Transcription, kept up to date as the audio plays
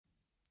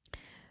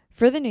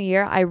For the new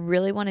year, I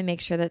really want to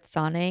make sure that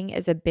sauning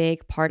is a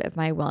big part of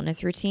my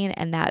wellness routine,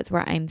 and that is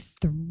where I'm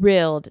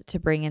thrilled to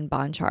bring in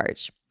Bon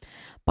Charge.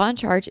 Bon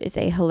Charge is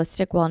a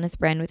holistic wellness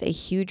brand with a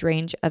huge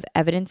range of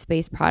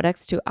evidence-based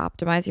products to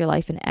optimize your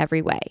life in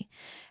every way.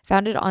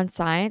 Founded on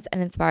science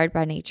and inspired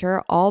by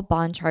nature, all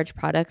Bon Charge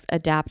products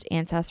adapt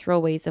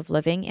ancestral ways of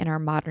living in our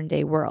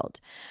modern-day world.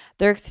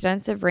 Their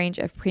extensive range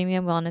of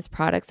premium wellness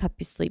products help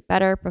you sleep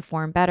better,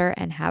 perform better,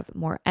 and have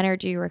more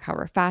energy,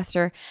 recover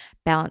faster,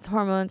 balance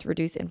hormones,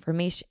 reduce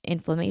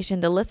inflammation.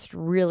 The list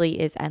really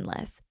is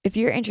endless. If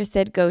you're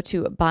interested, go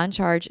to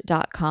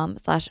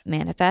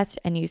boncharge.com/manifest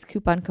and use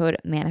coupon code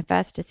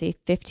MANIFEST to save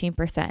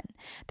 15%.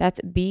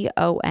 That's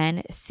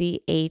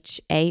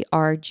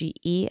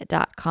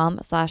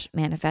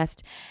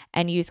BONCHARGE.com/manifest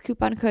and use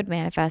coupon code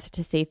MANIFEST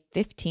to save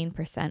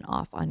 15%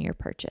 off on your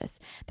purchase.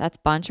 That's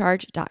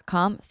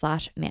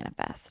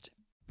boncharge.com/manifest.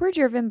 We're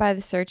driven by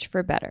the search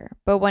for better,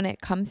 but when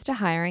it comes to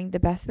hiring, the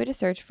best way to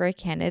search for a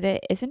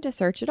candidate isn't to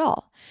search at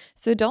all.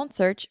 So don't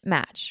search,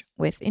 match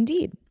with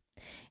Indeed.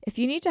 If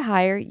you need to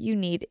hire, you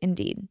need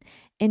Indeed.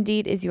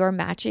 Indeed is your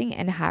matching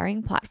and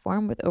hiring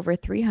platform with over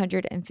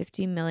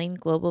 350 million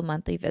global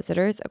monthly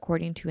visitors,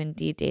 according to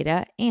Indeed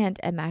data, and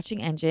a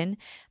matching engine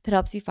that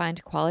helps you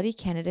find quality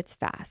candidates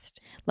fast.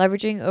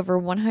 Leveraging over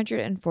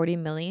 140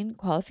 million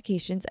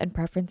qualifications and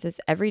preferences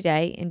every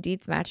day,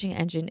 Indeed's matching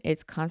engine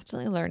is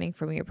constantly learning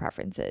from your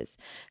preferences.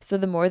 So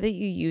the more that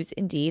you use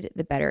Indeed,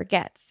 the better it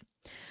gets.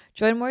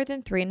 Join more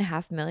than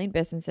 3.5 million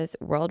businesses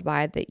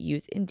worldwide that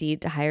use Indeed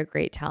to hire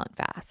great talent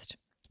fast.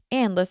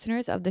 And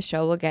listeners of the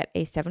show will get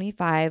a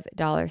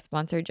 $75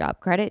 sponsored job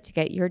credit to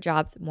get your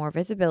jobs more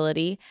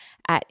visibility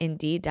at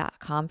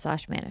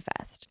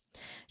Indeed.com/manifest.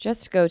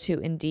 Just go to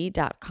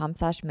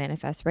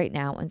Indeed.com/manifest right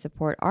now and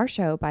support our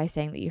show by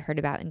saying that you heard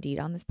about Indeed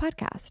on this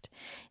podcast.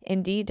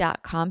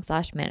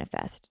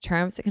 Indeed.com/manifest.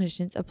 Terms and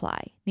conditions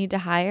apply. Need to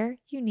hire?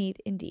 You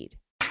need Indeed.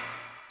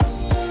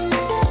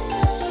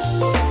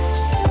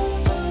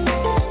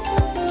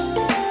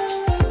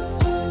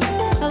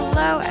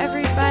 Hello,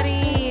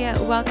 everybody.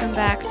 Welcome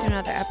back to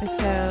another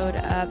episode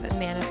of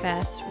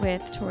Manifest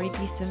with Tori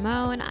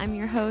DeSimone. I'm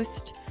your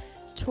host,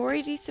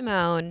 Tori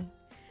DeSimone.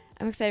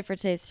 I'm excited for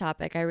today's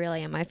topic. I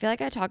really am. I feel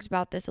like I talked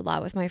about this a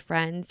lot with my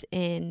friends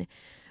in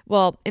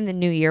the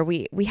new year.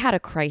 We had a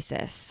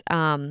crisis.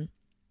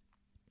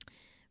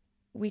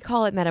 We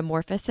call it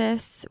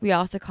metamorphosis. We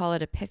also call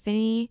it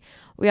epiphany.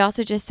 We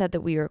also just said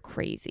that we were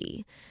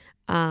crazy.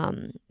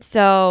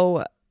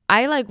 So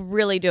I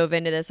really dove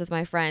into this with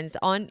my friends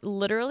on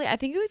literally, I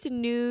think it was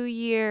New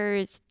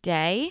Year's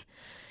Day.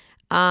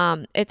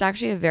 It's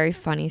actually a very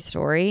funny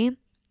story,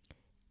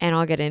 and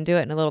I'll get into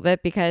it in a little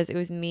bit because it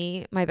was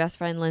me, my best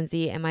friend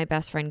Lindsay, and my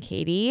best friend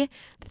Katie.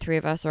 The three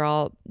of us are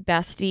all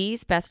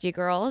bestie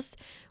girls.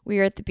 We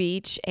were at the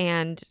beach,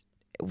 and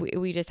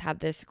we just had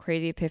this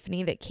crazy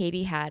epiphany that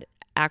Katie had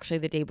actually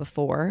the day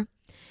before.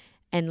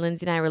 And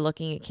Lindsay and I were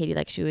looking at Katie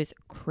like she was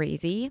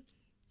crazy,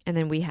 and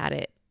then we had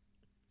it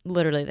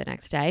literally the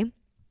next day.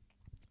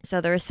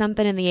 So there was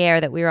something in the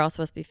air that we were all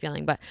supposed to be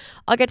feeling, but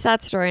I'll get to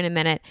that story in a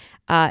minute.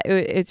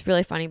 It's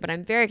really funny, but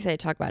I'm very excited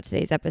to talk about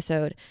today's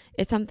episode.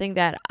 It's something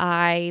that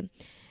I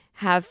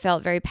have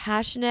felt very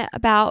passionate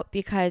about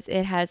because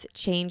it has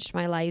changed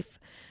my life's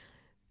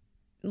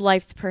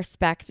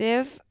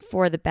perspective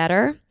for the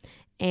better,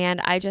 and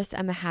I just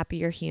am a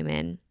happier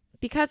human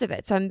because of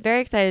it. So I'm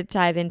very excited to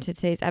dive into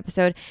today's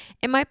episode.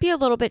 It might be a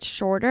little bit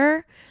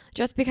shorter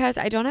just because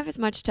I don't have as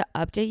much to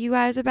update you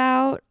guys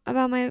about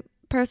my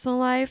personal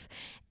life,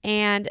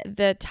 and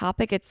the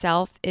topic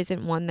itself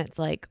isn't one that's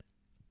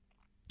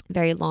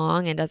very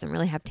long and doesn't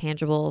really have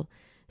tangible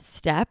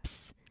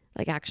steps,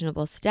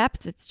 actionable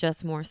steps. It's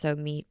just more so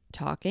me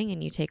talking,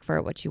 and you take for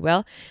it what you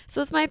will.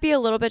 So this might be a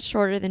little bit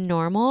shorter than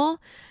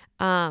normal,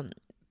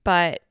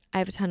 but I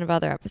have a ton of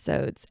other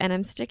episodes, and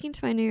I'm sticking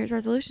to my New Year's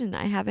resolution.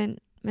 I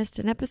haven't missed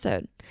an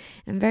episode.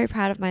 I'm very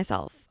proud of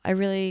myself. I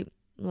really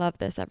love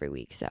this every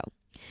week, so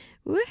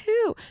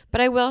woohoo.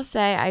 But I will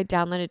say I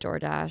downloaded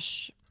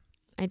DoorDash.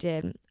 I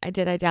did. I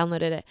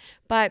downloaded it.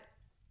 But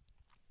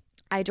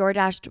I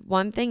DoorDashed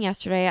one thing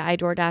yesterday. I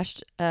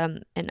DoorDashed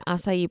an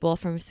acai bowl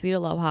from Sweet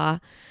Aloha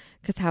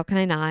because how can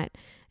I not?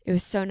 It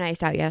was so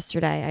nice out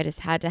yesterday. I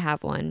just had to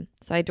have one.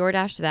 So I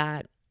DoorDashed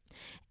that.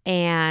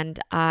 And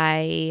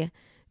I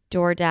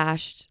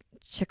DoorDashed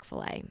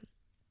Chick-fil-A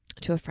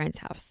to a friend's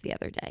house the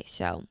other day.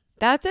 So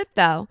that's it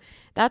though.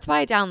 That's why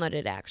I downloaded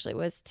it actually,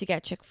 was to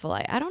get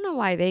Chick-fil-A. I don't know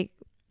why they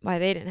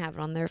didn't have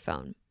it on their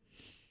phone.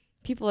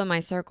 People in my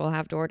circle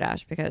have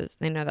DoorDash because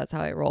they know that's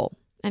how I roll.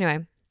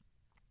 Anyway,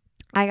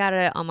 I got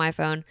it on my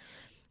phone.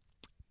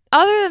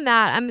 Other than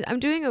that, I'm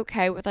doing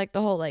okay with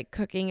the whole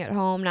cooking at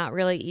home, not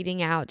really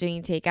eating out,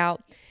 doing takeout.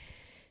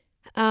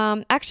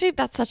 Actually,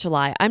 that's such a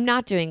lie. I'm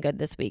not doing good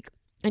this week.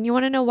 And you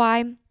want to know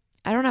why?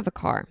 I don't have a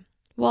car.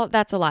 Well,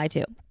 that's a lie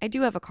too. I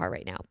do have a car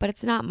right now, but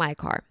it's not my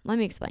car. Let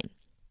me explain.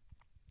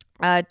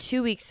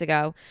 2 weeks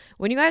ago,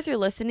 when you guys are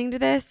listening to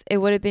this, it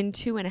would have been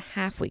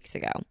 2.5 weeks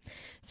ago.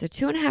 So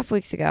 2.5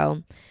 weeks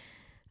ago,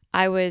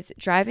 I was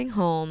driving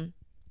home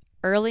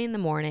early in the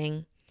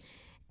morning,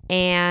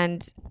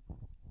 And,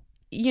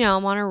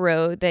 I'm on a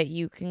road that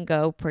you can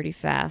go pretty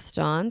fast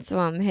on. So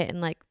I'm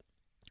hitting like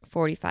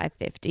 45,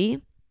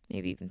 50,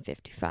 maybe even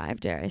 55,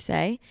 dare I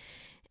say.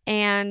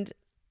 And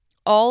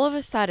all of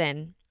a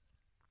sudden,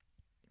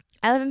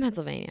 I live in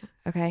Pennsylvania,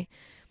 okay?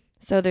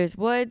 So there's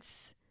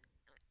woods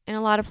in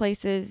a lot of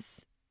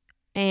places,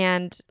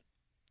 and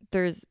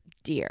there's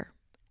deer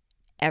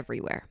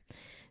everywhere.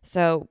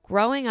 So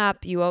growing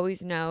up, you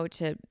always know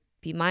to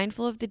be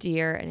mindful of the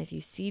deer. And if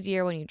you see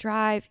deer when you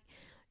drive,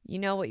 you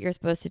know what you're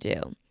supposed to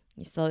do.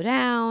 You slow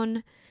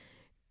down.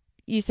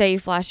 You say you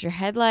flash your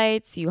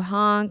headlights. You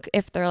honk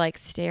if they're like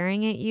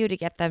staring at you to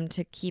get them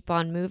to keep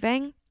on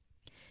moving.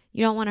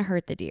 You don't want to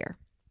hurt the deer.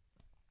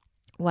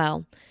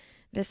 Well,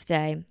 this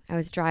day I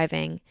was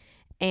driving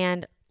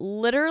and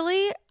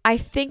literally I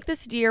think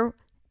this deer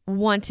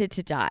wanted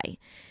to die.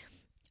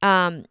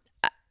 The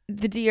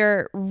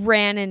deer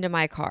ran into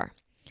my car.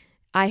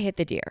 I hit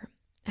the deer.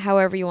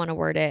 However you want to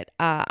word it.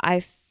 I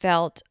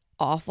felt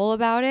awful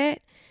about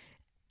it,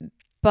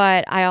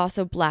 but I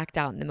also blacked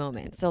out in the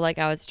moment. So like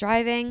I was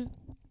driving,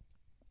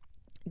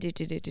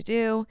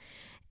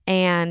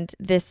 and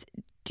this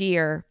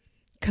deer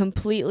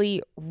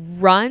completely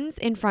runs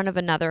in front of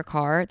another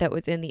car that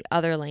was in the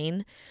other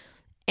lane.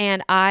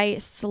 And I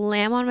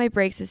slam on my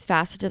brakes as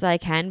fast as I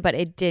can, but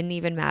it didn't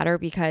even matter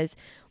because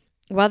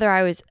whether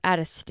I was at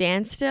a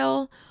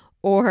standstill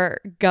or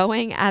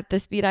going at the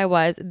speed I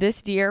was,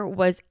 this deer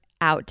was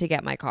out to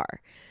get my car.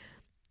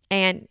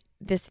 And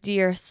this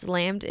deer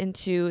slammed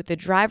into the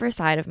driver's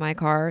side of my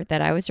car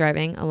that I was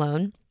driving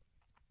alone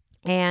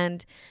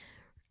and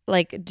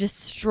like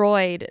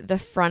destroyed the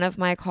front of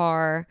my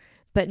car,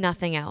 but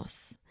nothing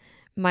else.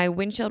 My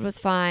windshield was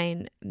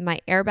fine.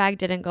 My airbag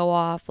didn't go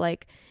off.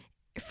 Like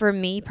for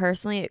me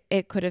personally,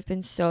 it could have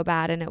been so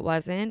bad and it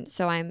wasn't.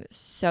 So I'm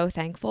so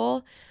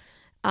thankful.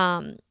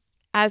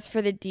 As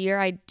for the deer,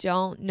 I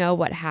don't know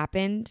what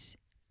happened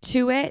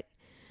to it.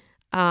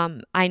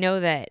 I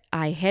know that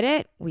I hit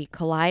it. We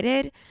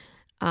collided.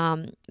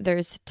 There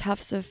were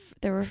tufts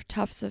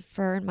of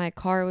fur in my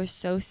car. It was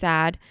so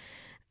sad.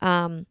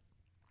 And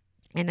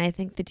I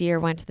think the deer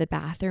went to the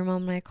bathroom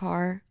on my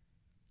car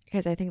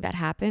because I think that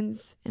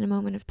happens in a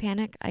moment of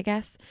panic, I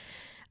guess.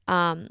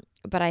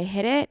 But I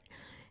hit it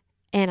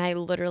and I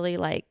literally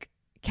like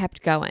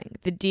kept going.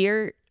 The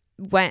deer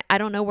went, I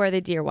don't know where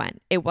the deer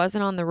went. It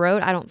wasn't on the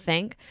road, I don't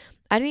think.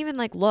 I didn't even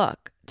like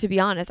look, to be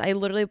honest. I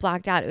literally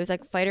blacked out. It was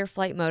like fight or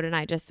flight mode and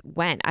I just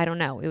went. I don't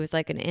know. It was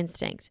like an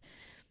instinct.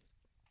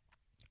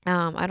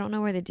 I don't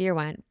know where the deer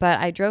went, but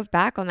I drove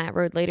back on that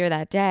road later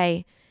that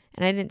day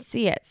and I didn't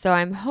see it. So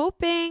I'm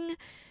hoping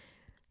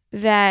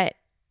that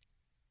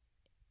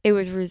it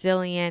was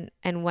resilient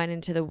and went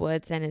into the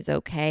woods and is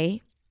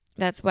okay.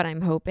 That's what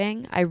I'm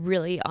hoping. I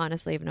really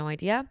honestly have no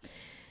idea.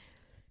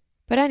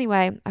 But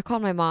anyway, I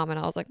called my mom and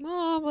I was like,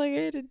 Mom, like I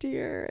hit a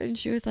deer. And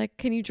she was like,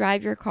 can you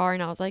drive your car?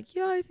 And I was like,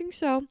 yeah, I think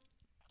so.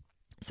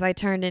 So I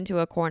turned into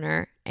a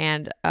corner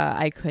and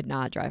I could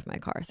not drive my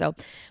car. So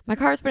my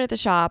car's been at the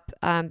shop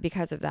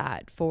because of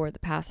that for the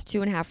past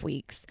 2.5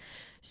 weeks.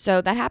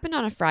 So that happened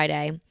on a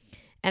Friday.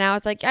 And I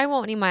was like, I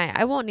won't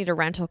need a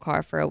rental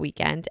car for a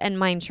weekend. And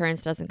my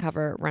insurance doesn't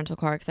cover rental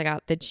car because I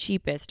got the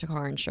cheapest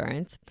car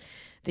insurance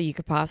that you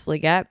could possibly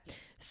get.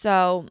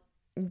 So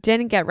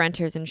didn't get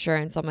renter's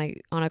insurance on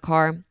a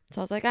car. So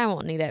I was like, I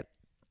won't need it.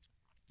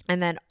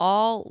 And then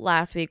all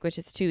last week, which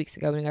is 2 weeks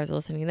ago when you guys are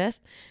listening to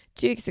this,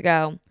 2 weeks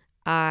ago,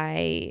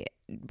 I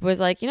was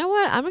like, you know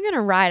what? I'm going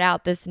to ride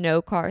out this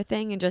no car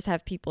thing and just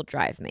have people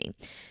drive me.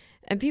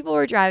 And people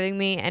were driving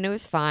me and it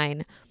was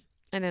fine.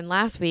 And then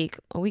last week,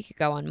 a week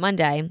ago on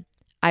Monday,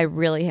 I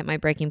really hit my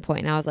breaking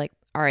point and I was like,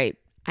 all right,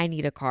 I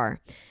need a car.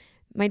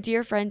 My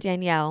dear friend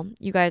Danielle,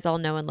 you guys all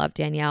know and love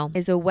Danielle,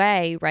 is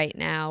away right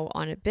now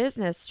on a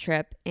business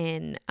trip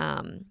in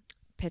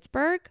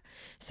Pittsburgh.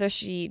 So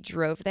she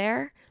drove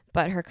there,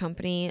 but her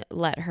company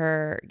let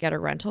her get a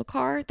rental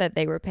car that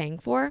they were paying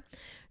for.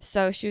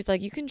 So she was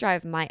like, you can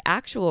drive my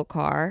actual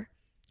car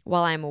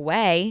while I'm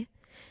away,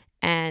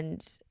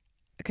 and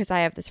because I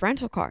have this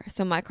rental car.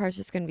 So my car's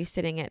just going to be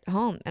sitting at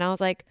home. And I was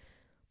like,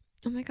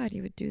 oh my God,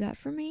 you would do that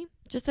for me?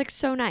 Just like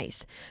so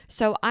nice.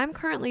 So I'm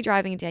currently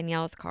driving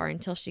Danielle's car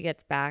until she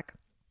gets back.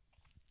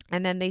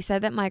 And then they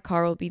said that my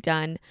car will be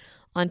done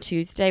on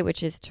Tuesday,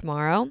 which is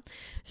tomorrow.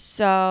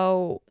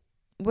 So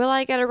will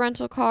I get a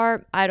rental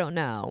car? I don't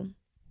know.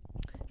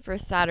 For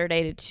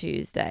Saturday to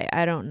Tuesday,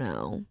 I don't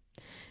know.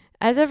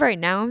 As of right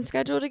now, I'm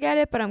scheduled to get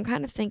it, but I'm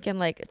kind of thinking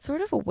like it's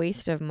sort of a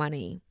waste of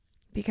money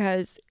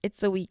because it's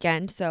the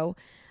weekend. So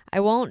I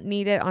won't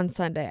need it on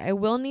Sunday. I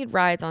will need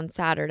rides on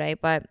Saturday,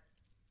 but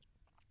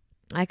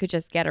I could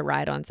just get a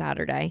ride on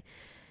Saturday.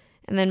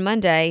 And then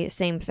Monday,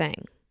 same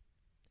thing.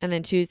 And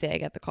then Tuesday, I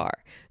get the car.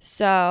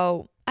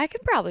 So I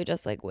can probably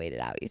just like wait it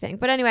out, you think.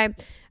 But anyway,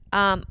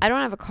 I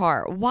don't have a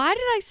car. Why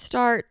did I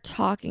start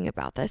talking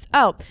about this?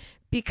 Oh,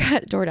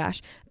 because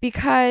DoorDash.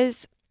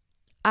 Because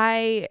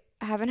I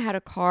haven't had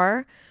a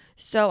car.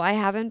 So I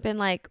haven't been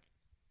like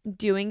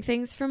doing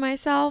things for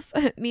myself.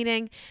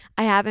 Meaning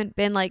I haven't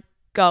been like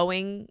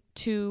going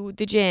to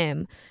the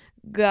gym,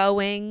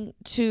 going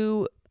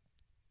to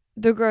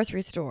the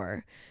grocery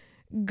store,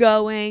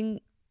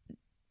 going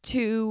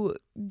to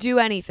do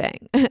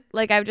anything.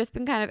 Like I've just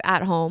been kind of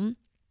at home.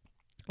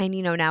 And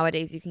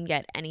nowadays you can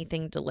get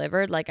anything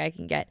delivered. Like I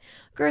can get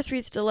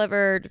groceries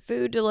delivered,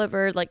 food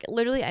delivered, like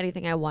literally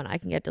anything I want I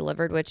can get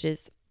delivered, which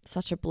is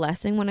such a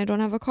blessing when I don't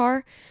have a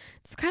car.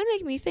 It's kind of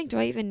making me think, do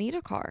I even need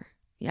a car?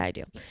 Yeah, I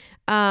do.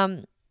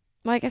 Well,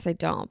 I guess I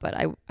don't, but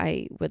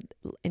I would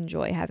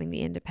enjoy having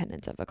the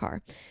independence of a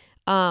car.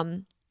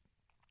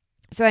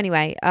 So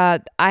anyway, I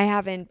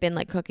haven't been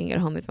like cooking at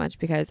home as much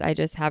because I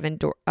just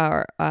haven't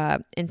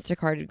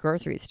Instacarted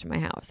groceries to my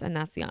house, and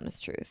that's the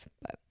honest truth.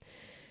 But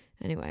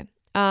anyway,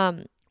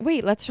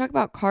 wait, let's talk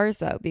about cars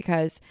though,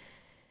 because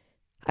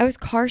I was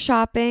car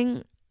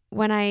shopping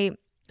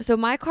so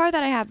my car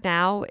that I have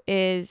now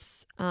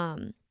is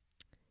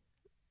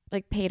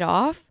like paid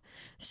off.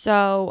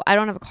 So I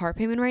don't have a car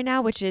payment right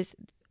now, which is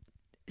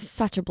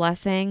such a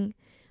blessing.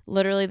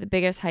 Literally the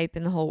biggest hype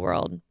in the whole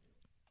world.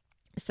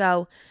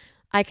 So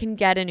I can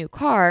get a new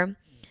car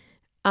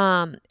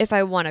if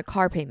I want a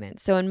car payment.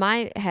 So in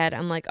my head,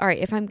 I'm like, all right,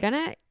 if I'm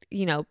going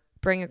to,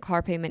 bring a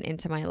car payment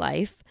into my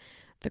life,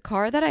 the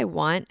car that I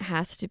want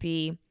has to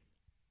be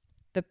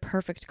the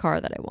perfect car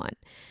that I want.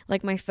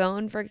 Like my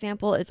phone, for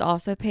example, is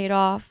also paid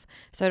off.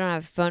 So I don't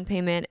have a phone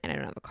payment and I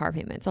don't have a car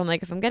payment. So I'm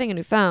like, if I'm getting a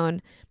new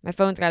phone, my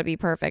phone's got to be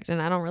perfect. And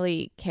I don't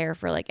really care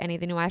for like any of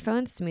the new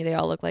iPhones. To me, they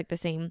all look like the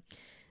same,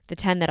 the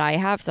 10 that I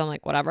have. So I'm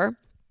like, whatever.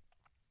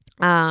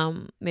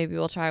 Maybe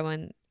we'll try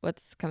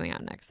what's coming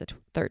out next, the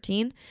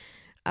 13.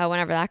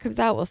 Whenever that comes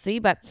out, we'll see.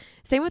 But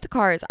same with the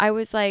cars. I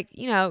was like,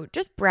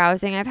 just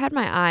browsing. I've had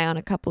my eye on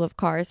a couple of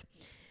cars.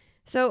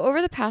 So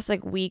over the past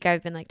like week,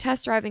 I've been like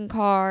test driving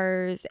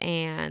cars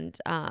and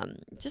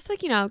just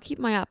like, keep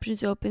my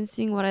options open,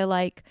 seeing what I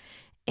like.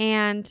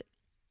 And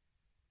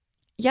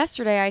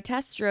yesterday I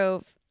test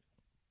drove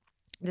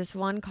this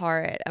one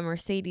car at a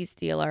Mercedes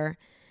dealer.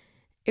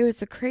 It was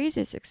the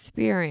craziest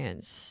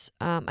experience.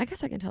 I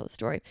guess I can tell the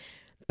story.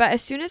 But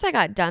as soon as I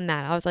got done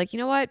that, I was like, you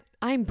know what?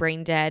 I'm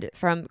brain dead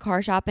from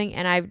car shopping.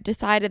 And I've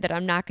decided that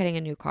I'm not getting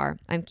a new car.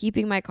 I'm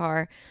keeping my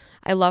car.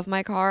 I love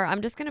my car.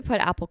 I'm just going to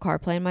put Apple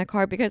CarPlay in my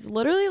car because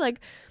literally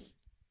like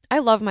I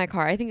love my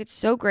car. I think it's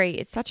so great.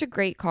 It's such a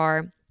great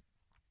car.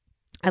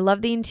 I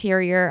love the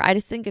interior. I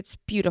just think it's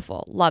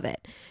beautiful. Love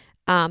it.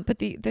 But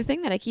the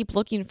thing that I keep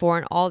looking for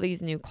in all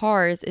these new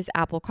cars is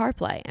Apple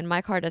CarPlay. And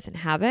my car doesn't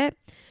have it,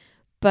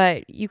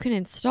 but you can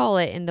install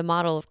it in the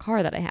model of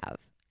car that I have.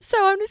 So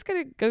I'm just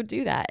going to go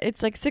do that.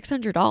 It's like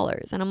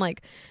 $600. And I'm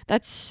like,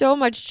 that's so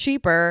much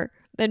cheaper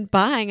than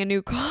buying a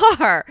new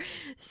car.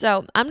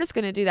 So I'm just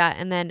going to do that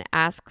and then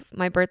ask.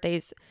 My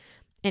birthday's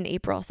in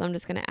April. So I'm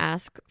just going to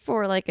ask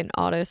for like an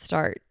auto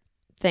start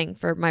thing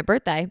for my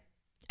birthday.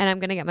 And I'm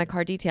going to get my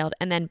car detailed.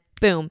 And then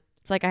boom,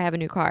 it's like I have a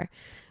new car.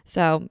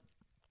 So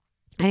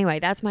anyway,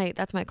 that's my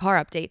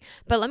car update.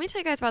 But let me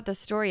tell you guys about this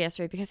story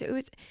yesterday because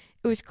it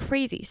was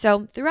crazy.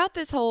 So throughout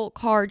this whole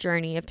car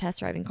journey of test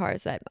driving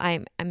cars that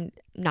I'm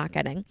not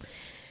getting,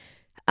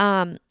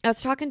 I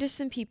was talking to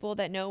some people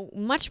that know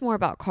much more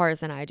about cars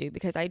than I do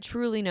because I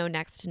truly know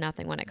next to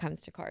nothing when it comes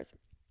to cars.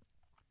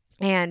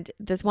 And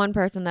this one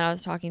person that I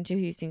was talking to,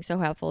 who's being so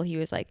helpful, he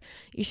was like,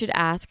 you should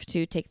ask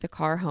to take the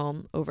car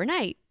home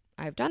overnight.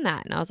 I've done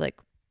that. And I was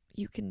like,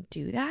 you can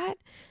do that?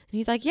 And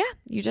he's like, yeah,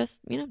 you just,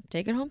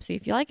 take it home, see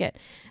if you like it.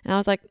 And I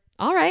was like,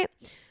 all right.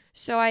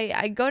 So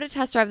I go to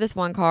test drive this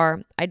one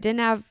car. I didn't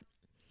have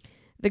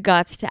the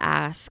guts to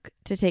ask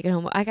to take it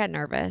home. I got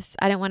nervous.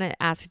 I didn't want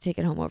to ask to take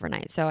it home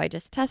overnight. So I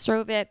just test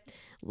drove it,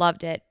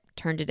 loved it,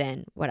 turned it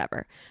in,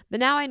 whatever.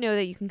 But now I know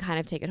that you can kind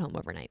of take it home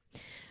overnight.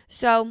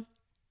 So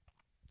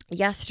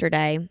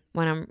yesterday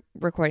when I'm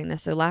recording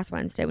this, so last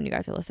Wednesday when you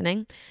guys are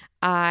listening,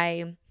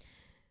 I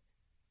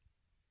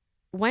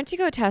went to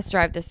go test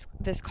drive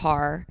this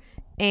car.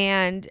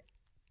 And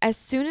as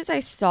soon as I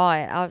saw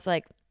it, I was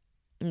like,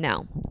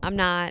 no, I'm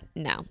not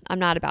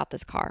about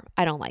this car.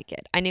 I don't like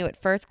it. I knew at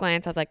first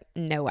glance, I was like,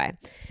 no way.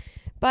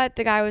 But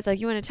the guy was like,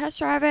 you want to test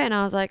drive it? And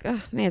I was like,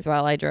 may as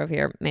well. I drove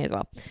here. May as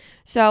well.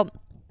 So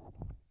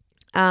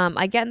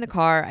I get in the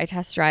car. I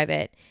test drive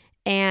it.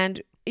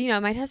 And,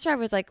 my test drive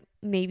was like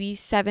maybe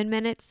 7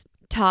 minutes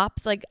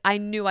tops. Like I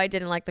knew I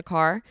didn't like the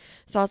car.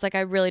 So I was like, I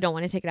really don't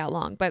want to take it out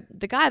long. But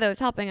the guy that was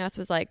helping us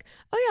was like,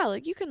 oh yeah,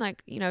 like you can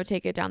like,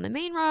 take it down the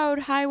main road,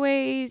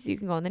 highways, you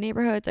can go in the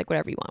neighborhoods, like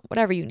whatever you want,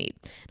 whatever you need.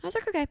 And I was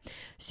like, okay.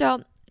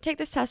 So take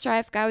this test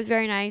drive. Guy was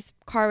very nice.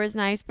 Car was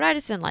nice, but I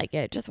just didn't like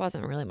it. It just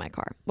wasn't really my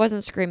car.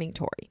 Wasn't screaming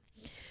Tory.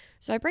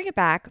 So I bring it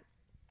back.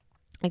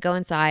 I go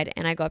inside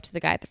and I go up to the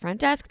guy at the front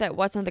desk that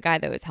wasn't the guy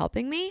that was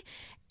helping me.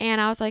 And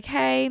I was like,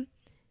 hey,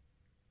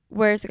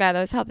 where's the guy that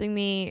was helping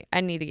me?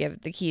 I need to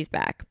give the keys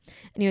back.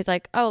 And he was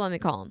like, oh, let me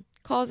call him.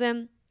 Calls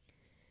him.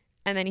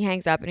 And then he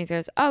hangs up and he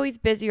says, oh, he's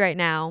busy right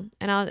now.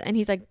 And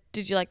he's like,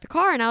 did you like the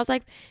car? And I was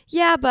like,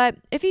 yeah, but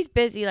if he's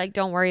busy, like,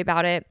 don't worry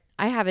about it.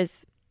 I have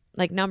his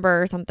like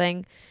number or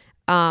something.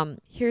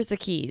 Here's the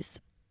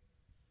keys.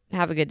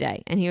 Have a good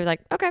day. And he was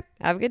like, okay,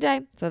 have a good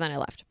day. So then I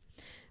left.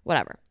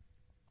 Whatever.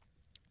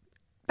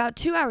 About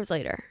 2 hours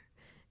later,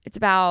 it's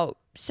about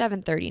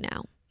 7:30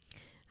 now.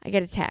 I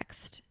get a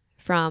text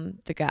from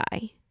the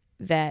guy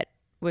that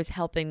was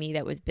helping me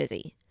that was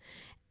busy.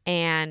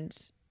 And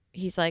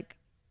he's like,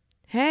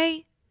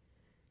 "Hey,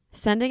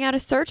 sending out a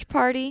search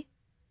party.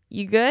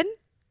 You good?"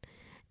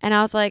 And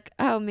I was like,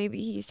 oh,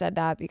 maybe he said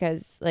that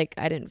because like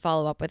I didn't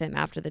follow up with him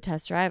after the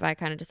test drive. I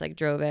kind of just like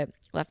drove it,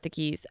 left the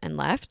keys and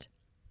left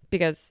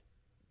because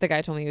the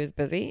guy told me he was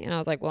busy. And I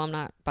was like, well, I'm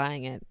not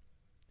buying it.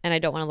 And I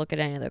don't want to look at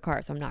any other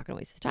car, so I'm not going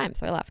to waste his time.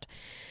 So I left.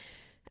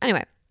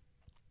 Anyway,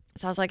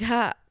 so I was like,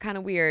 kind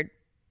of weird.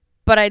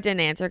 But I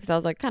didn't answer because I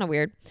was like, kind of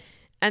weird.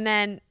 And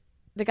then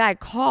the guy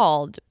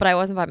called, but I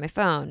wasn't by my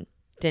phone.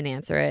 Didn't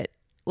answer it.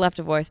 Left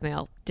a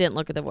voicemail. Didn't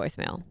look at the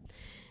voicemail.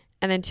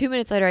 And then 2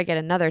 minutes later, I get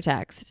another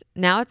text.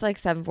 Now it's like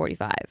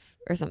 7:45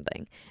 or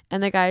something.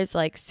 And the guy's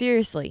like,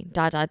 seriously, ...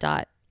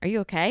 Are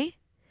you okay?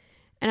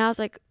 And I was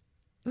like,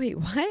 wait,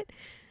 what?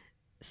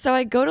 So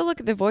I go to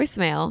look at the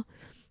voicemail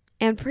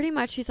and pretty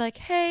much he's like,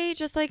 hey,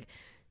 just like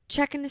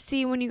checking to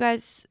see when you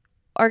guys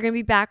are going to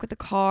be back with the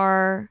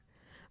car.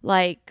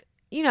 Like,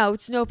 you know,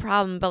 it's no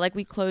problem, but like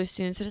we close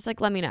soon. So just like,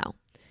 let me know.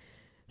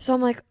 So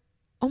I'm like,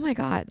 oh my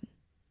God.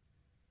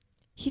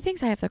 He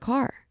thinks I have the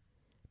car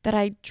that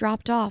I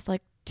dropped off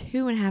like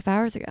 2.5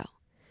 hours ago.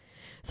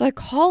 So I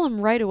call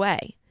him right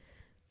away.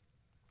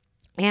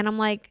 And I'm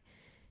like,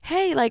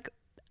 hey, like,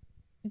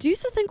 do you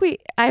still think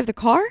I have the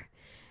car?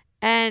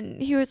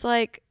 And he was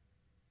like,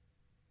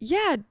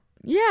 yeah,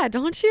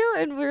 don't you?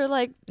 And we were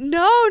like,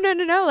 no.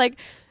 Like,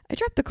 I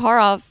dropped the car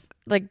off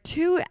like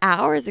 2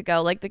 hours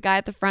ago. Like, the guy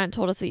at the front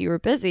told us that you were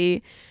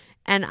busy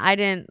and I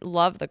didn't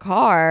love the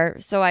car.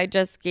 So I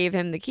just gave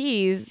him the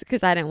keys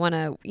because I didn't want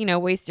to, you know,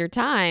 waste your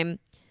time.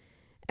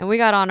 And we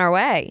got on our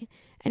way.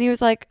 And he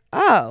was like,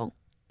 oh,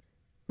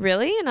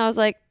 really? And I was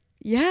like,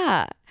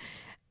 yeah.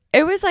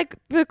 It was like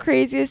the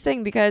craziest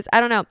thing because I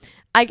don't know.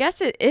 I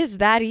guess it is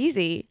that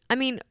easy. I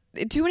mean,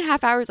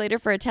 2.5 hours later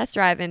for a test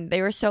drive and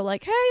they were so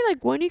like, hey,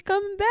 like when are you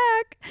coming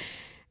back?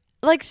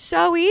 Like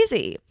so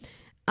easy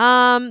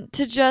to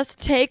just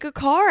take a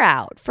car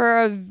out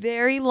for a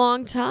very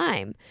long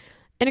time.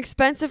 An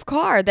expensive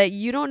car that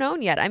you don't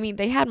own yet. I mean,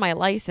 they had my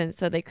license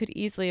so they could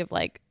easily have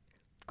like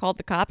called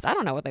the cops. I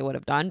don't know what they would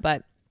have done,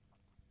 but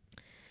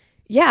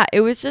yeah,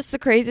 it was just the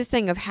craziest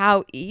thing of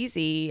how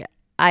easy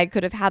I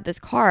could have had this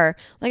car.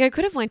 Like I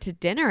could have went to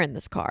dinner in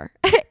this car.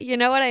 You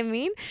know what I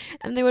mean?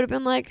 And they would have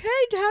been like, hey,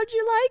 how'd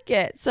you like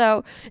it?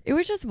 So it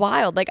was just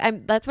wild. Like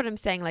that's what I'm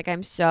saying. Like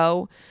I'm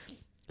so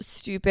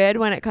stupid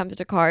when it comes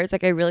to cars.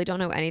 Like I really don't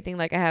know anything.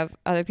 Like I have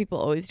other people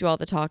always do all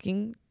the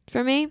talking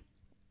for me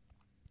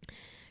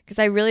because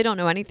I really don't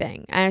know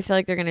anything. And I feel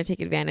like they're going to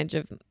take advantage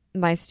of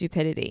my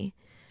stupidity,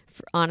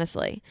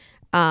 honestly.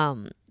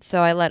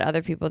 So I let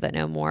other people that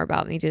know more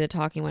about me do the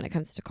talking when it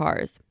comes to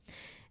cars.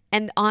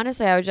 And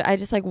honestly, I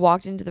just like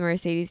walked into the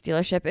Mercedes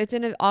dealership. It's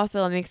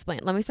also, let me explain.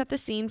 Let me set the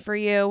scene for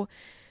you.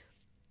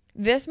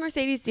 This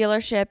Mercedes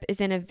dealership is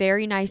in a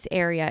very nice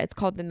area. It's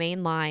called the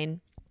Main Line.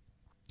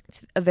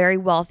 It's a very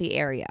wealthy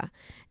area.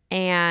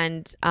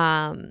 And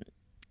I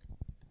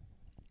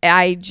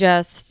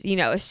just, you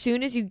know, as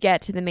soon as you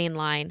get to the Main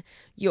Line,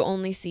 you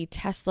only see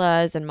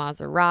Teslas and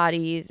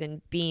Maseratis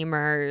and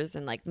Beamers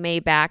and like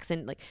Maybachs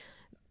and like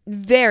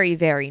very,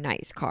 very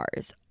nice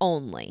cars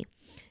only.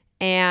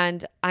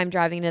 And I'm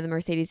driving into the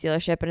Mercedes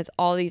dealership and it's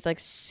all these like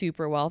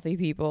super wealthy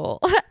people.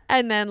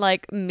 And then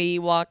like me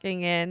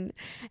walking in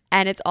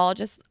and it's all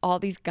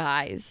these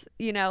guys,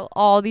 you know,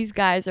 all these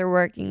guys are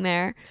working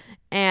there.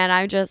 And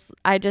I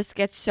just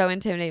get so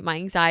intimidated. My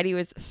anxiety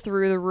was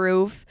through the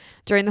roof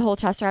during the whole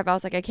test drive. I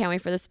was like, I can't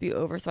wait for this to be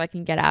over so I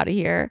can get out of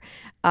here.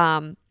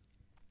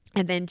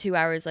 And then 2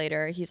 hours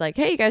later, he's like,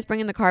 hey, you guys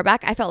bringing the car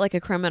back? I felt like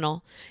a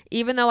criminal.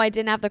 Even though I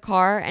didn't have the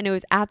car and it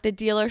was at the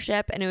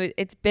dealership and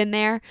it's been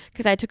there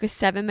because I took a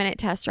 7-minute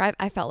test drive,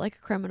 I felt like a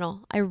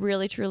criminal. I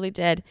really, truly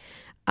did.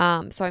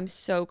 So I'm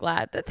so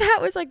glad that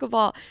was like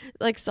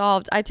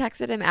solved. I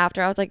texted him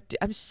after. I was like,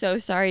 I'm so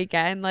sorry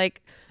again.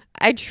 Like,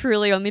 I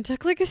truly only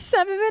took like a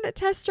 7-minute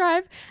test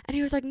drive. And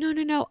he was like,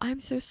 no,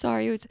 I'm so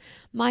sorry. It was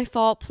my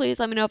fault. Please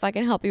let me know if I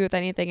can help you with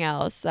anything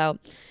else. So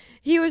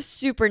he was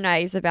super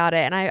nice about it.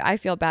 And I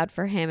feel bad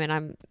for him. And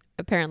I'm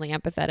apparently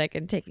empathetic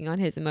and taking on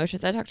his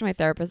emotions. I talked to my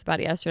therapist about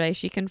it yesterday.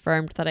 She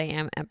confirmed that I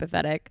am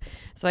empathetic.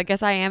 So I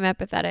guess I am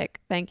empathetic.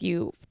 Thank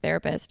you,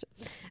 therapist.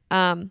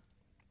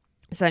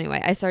 So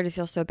anyway, I started to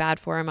feel so bad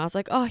for him. I was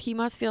like, oh, he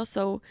must feel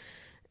so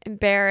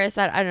embarrassed.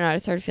 I don't know. I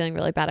started feeling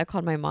really bad. I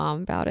called my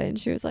mom about it and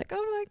she was like, oh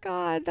my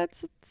God,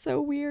 that's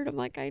so weird. I'm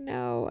like, I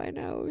know. It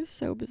was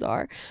so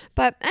bizarre.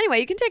 But anyway,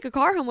 you can take a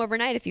car home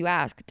overnight if you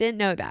ask. Didn't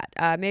know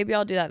that. Maybe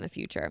I'll do that in the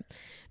future.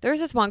 There's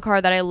this one car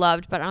that I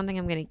loved, but I don't think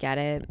I'm going to get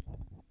it.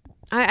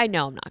 I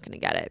know I'm not going to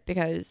get it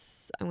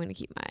because I'm going to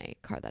keep my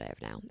car that I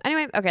have now.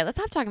 Anyway, okay, let's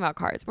stop talking about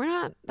cars.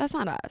 That's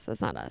not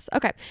us.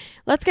 Okay,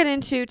 let's get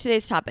into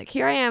today's topic.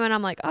 Here I am and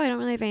I'm like, oh, I don't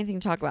really have anything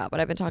to talk about, but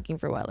I've been talking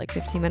for what, like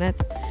 15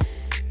 minutes?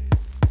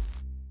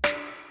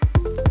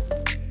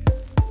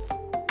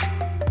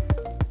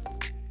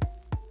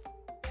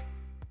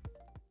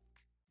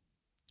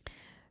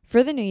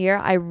 For the new year,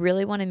 I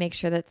really want to make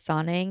sure that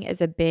sauning is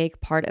a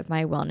big part of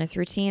my wellness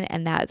routine,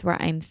 and that is where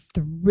I'm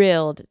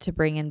thrilled to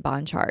bring in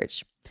Bon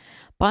Charge.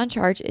 Bon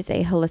Charge is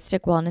a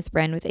holistic wellness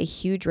brand with a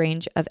huge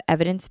range of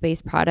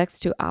evidence-based products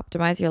to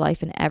optimize your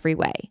life in every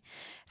way.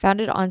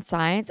 Founded on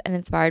science and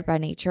inspired by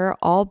nature,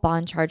 all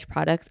Bon Charge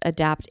products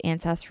adapt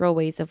ancestral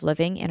ways of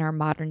living in our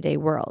modern-day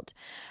world.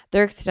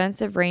 Their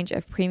extensive range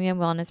of premium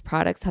wellness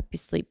products help you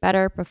sleep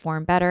better,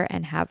 perform better,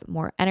 and have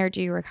more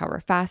energy,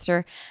 recover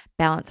faster,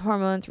 balance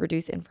hormones,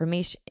 reduce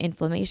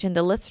inflammation.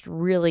 The list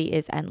really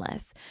is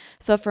endless.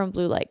 So from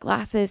blue light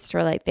glasses,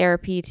 to light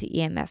therapy, to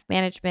EMF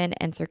management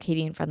and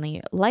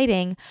circadian-friendly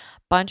lighting,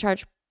 Bon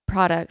Charge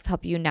products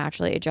help you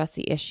naturally adjust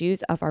the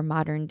issues of our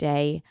modern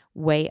day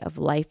way of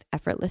life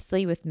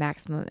effortlessly with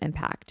maximum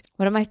impact.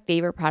 One of my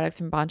favorite products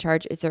from Bon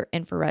Charge is their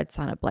infrared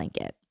sauna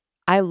blanket.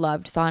 I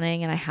loved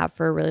sauning and I have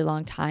for a really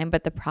long time,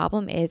 but the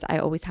problem is I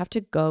always have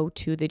to go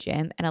to the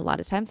gym, and a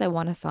lot of times I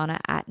want a sauna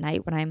at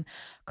night when I'm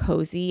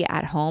cozy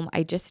at home.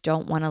 I just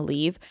don't want to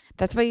leave.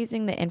 That's why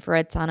using the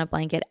infrared sauna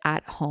blanket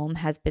at home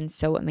has been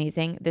so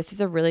amazing. This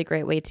is a really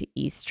great way to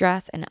ease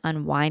stress and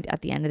unwind at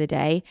the end of the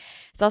day.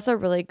 It's also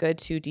really good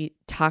to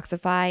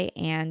detoxify,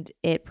 and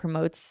it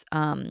promotes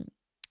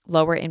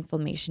lower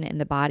inflammation in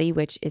the body,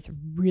 which is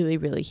really,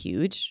 really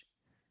huge.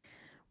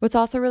 What's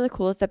also really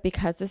cool is that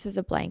because this is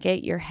a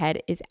blanket, your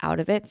head is out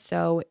of it.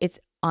 So it's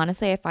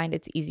honestly, I find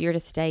it's easier to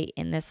stay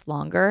in this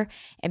longer.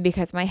 And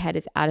because my head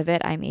is out of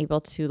it, I'm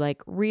able to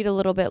like read a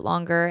little bit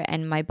longer,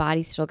 and my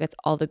body still gets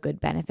all the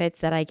good benefits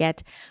that I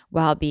get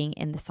while being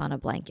in the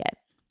sauna blanket.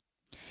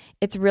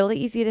 It's really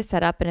easy to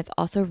set up, and it's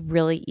also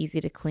really easy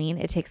to clean.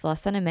 It takes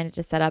less than a minute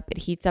to set up. It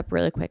heats up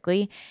really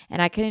quickly,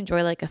 and I can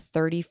enjoy like a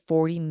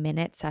 30-40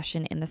 minute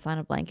session in the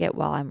sauna blanket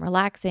while I'm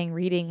relaxing,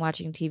 reading,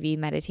 watching TV,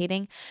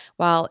 meditating.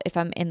 While if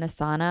I'm in the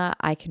sauna,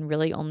 I can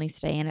really only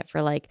stay in it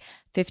for like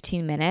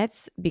 15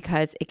 minutes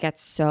because it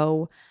gets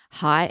so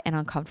hot and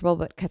uncomfortable,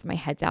 but because my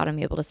head's out, I'm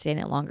able to stay in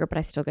it longer, but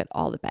I still get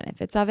all the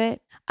benefits of it.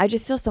 I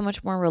just feel so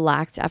much more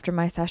relaxed after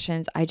my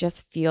sessions. I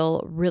just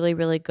feel really,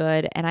 really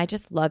good, and I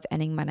just love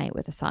ending my night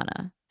with a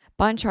sauna.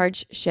 Bon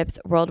Charge ships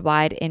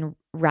worldwide in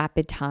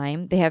rapid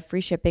time. They have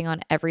free shipping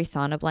on every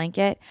sauna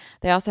blanket.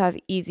 They also have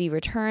easy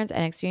returns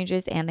and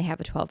exchanges, and they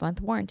have a 12-month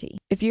warranty.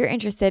 If you're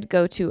interested,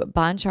 go to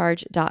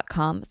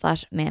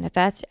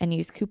boncharge.com/manifest and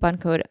use coupon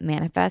code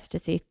manifest to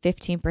save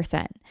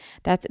 15%.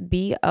 That's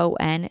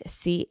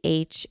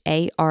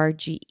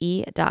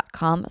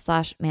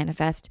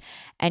BONCHARGE.com/manifest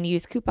and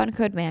use coupon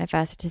code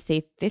manifest to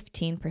save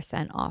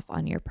 15% off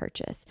on your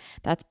purchase.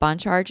 That's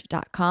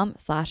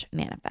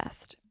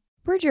boncharge.com/manifest.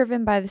 We're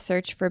driven by the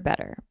search for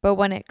better, but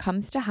when it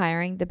comes to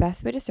hiring, the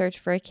best way to search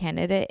for a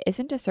candidate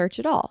isn't to search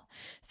at all.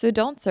 So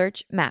don't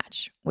search,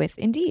 match with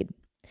Indeed.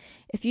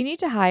 If you need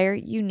to hire,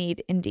 you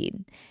need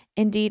Indeed.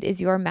 Indeed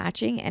is your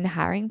matching and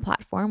hiring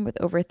platform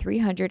with over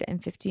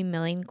 350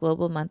 million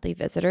global monthly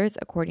visitors,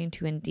 according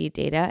to Indeed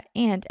data,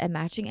 and a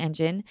matching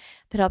engine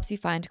that helps you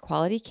find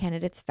quality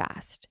candidates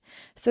fast.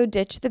 So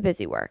ditch the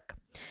busy work.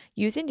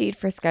 Use Indeed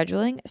for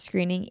scheduling,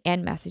 screening,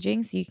 and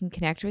messaging so you can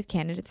connect with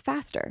candidates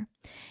faster.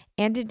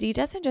 And Indeed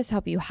doesn't just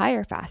help you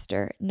hire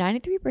faster.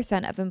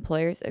 93% of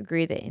employers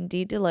agree that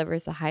Indeed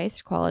delivers the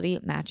highest quality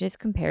matches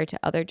compared to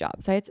other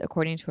job sites,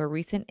 according to a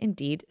recent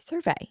Indeed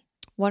survey.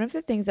 One of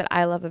the things that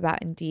I love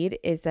about Indeed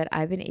is that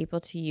I've been able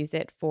to use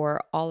it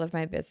for all of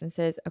my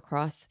businesses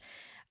across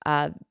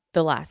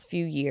the last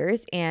few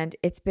years, and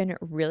it's been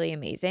really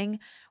amazing.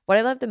 What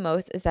I love the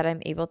most is that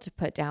I'm able to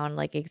put down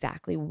like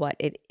exactly what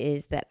it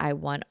is that I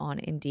want on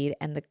Indeed,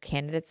 and the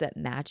candidates that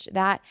match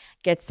that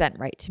get sent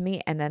right to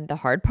me. And then the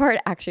hard part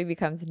actually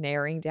becomes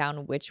narrowing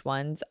down which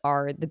ones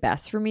are the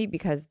best for me,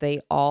 because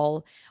they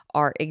all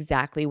are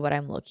exactly what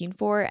I'm looking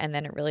for. And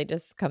then it really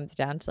just comes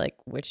down to like,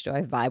 which do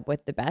I vibe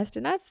with the best?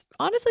 And that's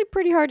honestly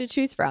pretty hard to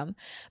choose from.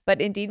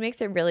 But Indeed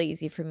makes it really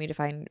easy for me to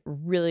find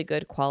really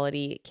good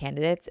quality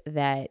candidates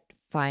that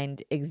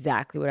find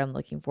exactly what I'm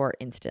looking for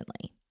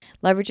instantly.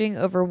 Leveraging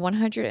over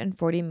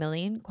 140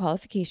 million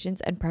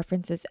qualifications and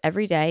preferences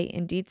every day,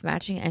 Indeed's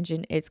matching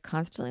engine is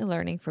constantly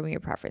learning from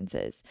your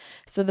preferences.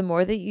 So the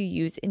more that you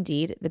use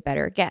Indeed, the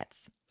better it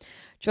gets.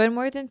 Join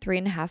more than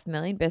 3.5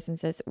 million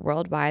businesses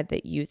worldwide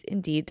that use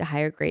Indeed to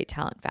hire great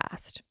talent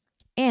fast.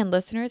 And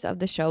listeners of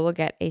the show will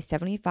get a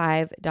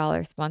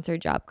 $75 sponsored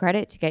job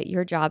credit to get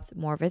your jobs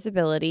more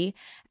visibility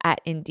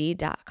at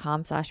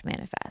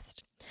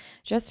Indeed.com/manifest.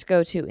 Just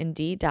go to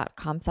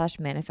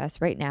Indeed.com/manifest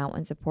right now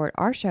and support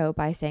our show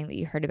by saying that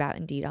you heard about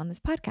Indeed on this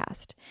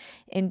podcast.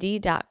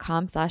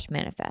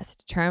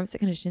 Indeed.com/manifest. Terms and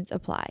conditions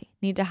apply.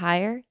 Need to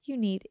hire? You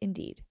need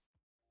Indeed.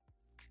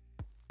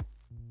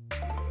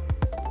 I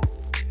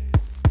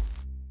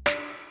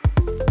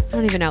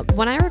don't even know.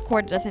 When I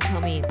record, it doesn't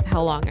tell me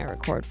how long I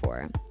record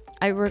for.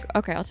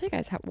 Okay, I'll tell you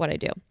guys what I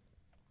do.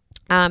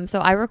 So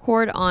I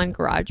record on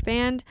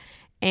GarageBand,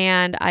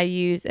 and I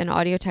use an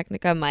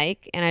Audio-Technica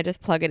mic, and I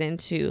just plug it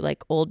into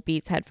like old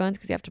Beats headphones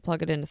because you have to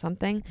plug it into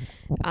something.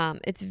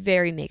 It's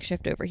very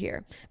makeshift over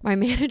here. My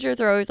managers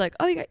are always like,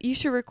 oh, you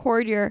should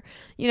record your,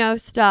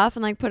 stuff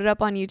and like put it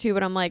up on YouTube.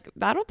 And I'm like,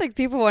 I don't think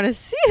people want to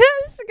see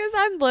this because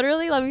I'm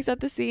literally, let me set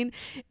the scene.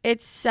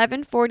 It's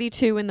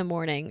 7:42 in the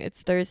morning.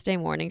 It's Thursday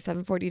morning,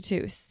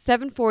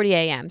 7:40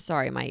 a.m.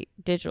 Sorry, my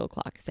digital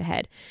clock is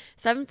ahead.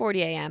 7:40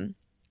 a.m.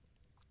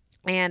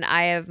 And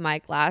I have my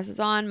glasses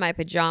on, my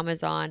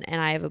pajamas on, and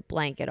I have a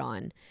blanket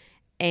on.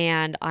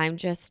 And I'm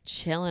just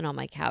chilling on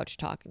my couch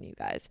talking to you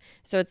guys.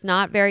 So it's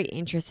not very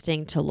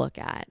interesting to look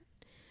at.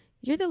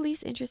 You're the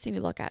least interesting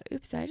to look at.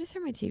 Oops, did I just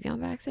turn my TV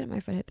on by accident? My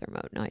foot hit the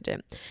remote. No, I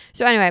didn't.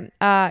 So anyway,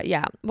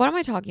 yeah. What am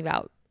I talking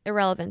about?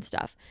 Irrelevant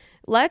stuff.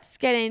 Let's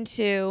get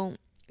into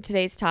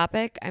today's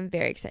topic. I'm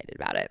very excited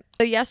about it.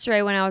 So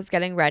yesterday when I was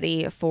getting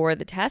ready for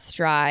the test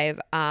drive,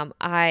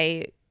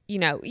 you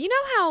know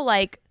how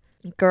like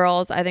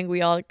girls, I think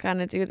we all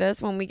kind of do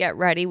this when we get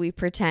ready. We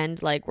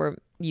pretend like we're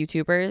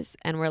YouTubers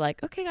and we're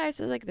like, okay guys,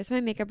 so like this is my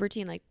makeup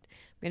routine, like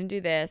I'm gonna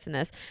do this and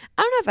this.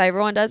 I don't know if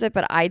everyone does it,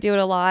 but I do it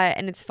a lot,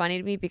 and it's funny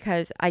to me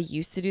because I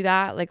used to do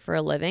that like for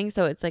a living,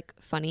 so it's like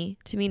funny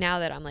to me now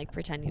that I'm like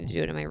pretending to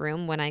do it in my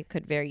room when I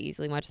could very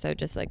easily much so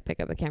just like pick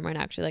up a camera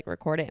and actually like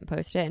record it and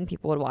post it and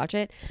people would watch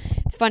it.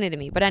 It's funny to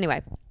me. But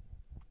anyway,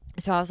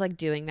 so I was like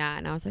doing that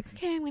and I was like,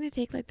 okay, I'm going to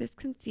take like this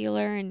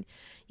concealer and,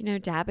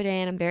 dab it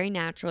in. I'm very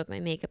natural with my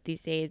makeup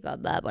these days, blah,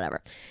 blah,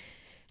 whatever.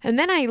 And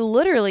then I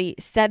literally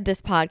said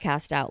this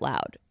podcast out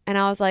loud and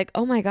I was like,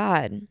 oh my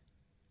God,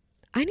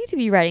 I need to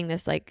be writing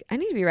this. Like, I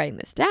need to be writing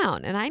this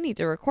down and I need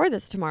to record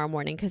this tomorrow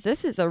morning. Cause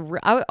this is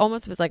I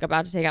almost was like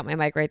about to take out my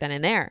mic right then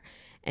and there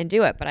and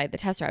do it. But I had the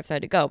test drive, so I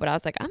had to go, but I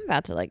was like, I'm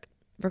about to like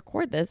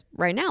record this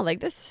right now. Like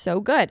this is so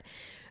good.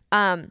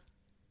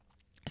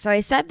 So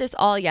I said this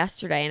all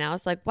yesterday and I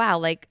was like, wow,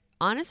 like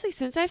honestly,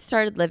 since I've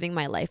started living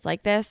my life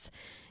like this,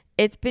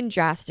 it's been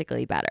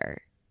drastically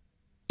better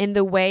in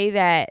the way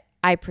that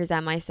I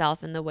present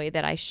myself and the way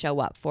that I show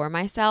up for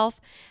myself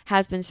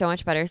has been so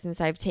much better since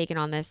I've taken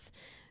on this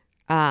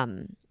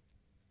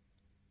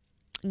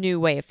new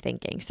way of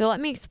thinking. So let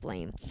me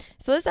explain.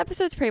 So this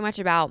episode is pretty much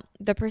about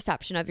the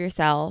perception of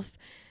yourself,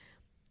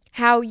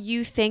 how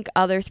you think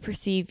others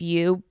perceive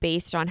you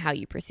based on how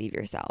you perceive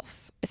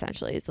yourself,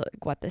 essentially is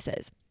like what this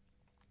is.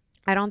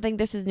 I don't think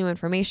this is new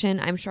information.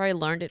 I'm sure I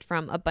learned it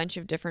from a bunch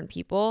of different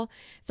people.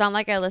 It's not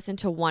like I listened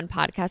to one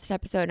podcast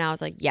episode and I was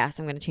like, yes,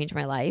 I'm going to change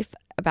my life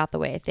about the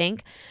way I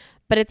think.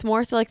 But it's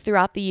more so like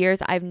throughout the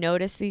years, I've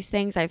noticed these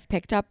things. I've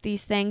picked up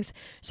these things.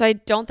 So I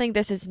don't think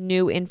this is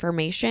new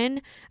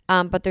information,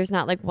 but there's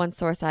not like one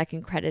source that I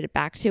can credit it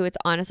back to. It's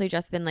honestly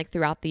just been like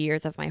throughout the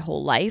years of my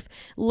whole life,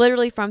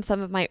 literally from some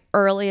of my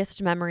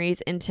earliest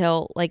memories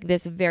until like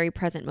this very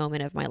present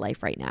moment of my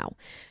life right now.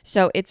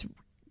 So it's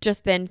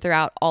just been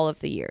throughout all of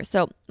the years.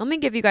 So let me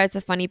give you guys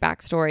a funny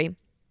backstory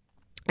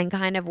and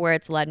kind of where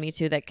it's led me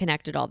to that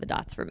connected all the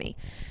dots for me.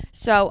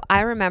 So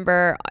I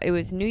remember it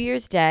was New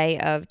Year's Day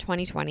of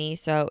 2020.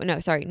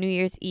 New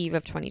Year's Eve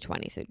of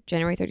 2020. So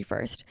January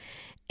 31st.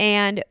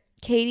 And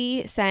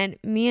Katie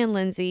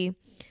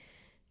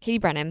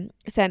Brennan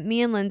sent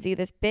me and Lindsay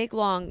this big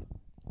long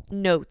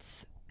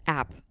note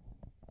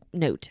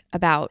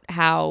about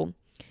how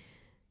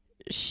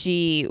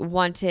she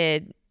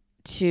wanted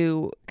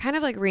to kind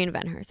of like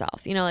reinvent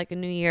herself, like a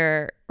New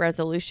Year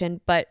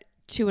resolution, but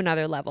to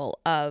another level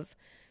of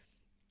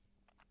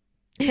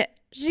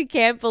she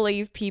can't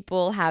believe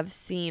people have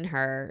seen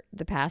her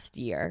the past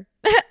year.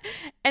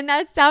 And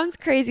that sounds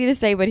crazy to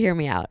say, but hear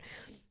me out.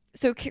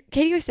 So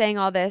Katie was saying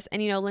all this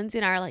and, Lindsay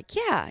and I are like,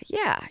 yeah,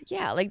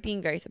 like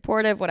being very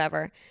supportive,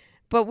 whatever.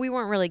 But we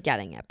weren't really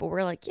getting it, but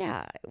we're like,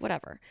 yeah,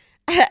 whatever.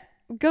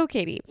 Go,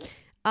 Katie.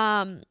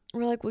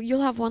 We're like, well,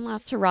 you'll have one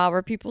last hurrah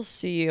where people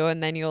see you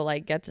and then you'll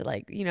like get to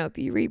like,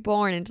 be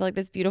reborn into like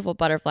this beautiful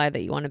butterfly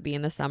that you want to be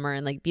in the summer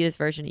and like be this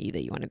version of you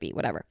that you want to be,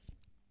 whatever.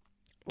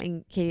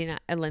 And Katie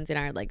and Lindsay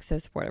and I are like so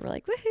supportive. We're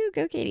like, woohoo,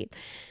 go Katie.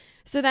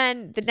 So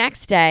then the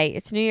next day,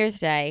 it's New Year's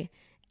Day,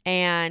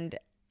 and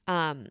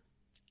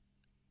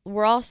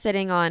we're all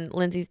sitting on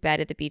Lindsay's bed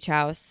at the beach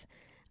house,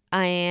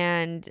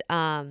 and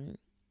I'm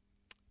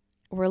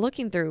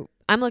looking through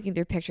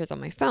pictures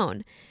on my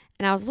phone,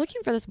 and I was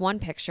looking for this one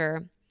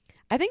picture.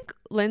 I think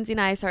Lindsay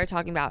and I started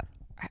talking about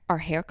our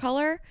hair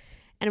color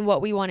and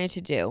what we wanted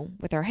to do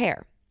with our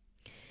hair.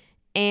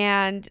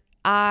 And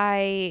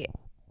I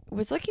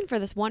was looking for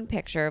this one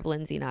picture of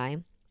Lindsay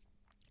and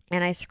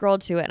I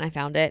scrolled to it and I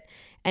found it,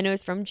 and it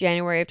was from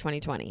January of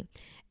 2020.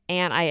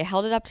 And I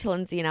held it up to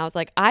Lindsay and I was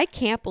like, I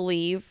can't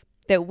believe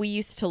that we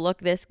used to look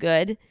this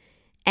good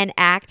and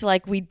act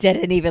like we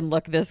didn't even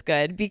look this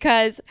good,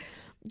 because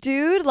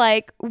dude,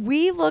 like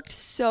we looked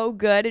so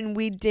good and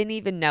we didn't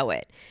even know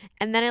it.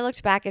 And then I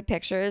looked back at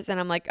pictures and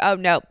I'm like, oh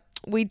no,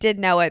 we did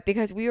know it,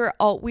 because we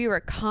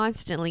were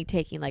constantly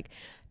taking like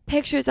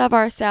pictures of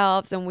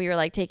ourselves, and we were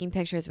like taking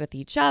pictures with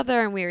each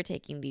other, and we were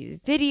taking these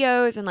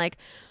videos, and like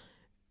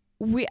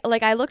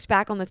I looked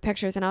back on those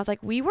pictures and I was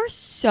like, we were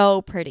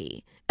so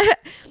pretty.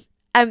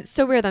 I'm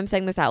so weird that I'm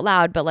saying this out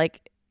loud, but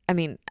like I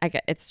mean, I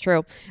get it's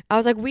true. I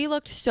was like, we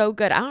looked so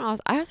good. I don't know.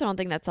 I also don't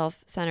think that's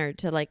self-centered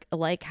to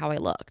like how I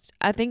looked.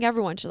 I think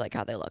everyone should like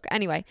how they look.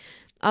 Anyway,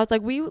 I was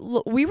like, we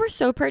were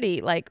so pretty.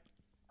 Like,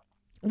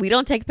 we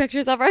don't take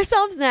pictures of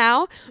ourselves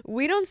now.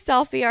 We don't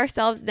selfie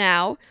ourselves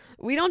now.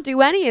 We don't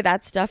do any of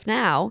that stuff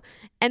now.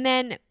 And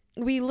then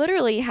we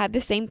literally had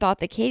the same thought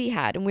that Katie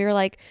had. And we were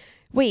like,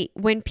 wait,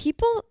 when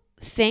people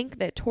think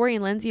that Tori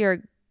and Lindsay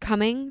are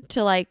coming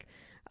to like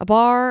a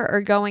bar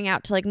or going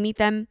out to like meet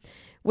them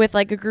with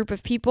like a group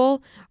of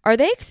people, are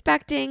they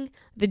expecting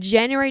the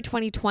January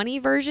 2020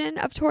 version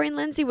of Tori and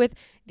Lindsay with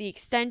the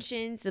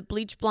extensions, the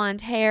bleach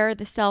blonde hair,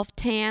 the self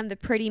tan, the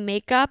pretty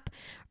makeup?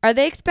 Are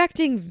they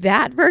expecting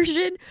that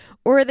version,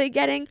 or are they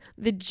getting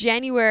the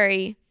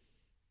January,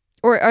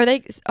 or are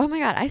they, oh my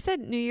God, I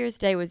said New Year's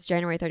Day was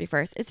January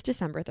 31st. It's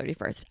December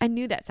 31st. I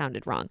knew that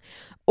sounded wrong.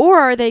 Or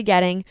are they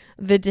getting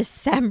the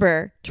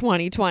December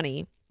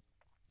 2020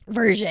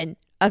 version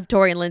of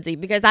Tori and Lindsay?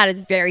 Because that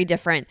is very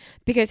different.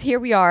 Because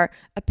here we are,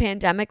 a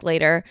pandemic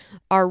later,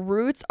 our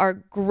roots are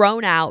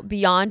grown out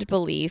beyond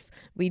belief.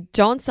 We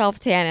don't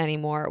self-tan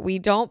anymore. We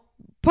don't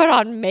put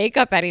on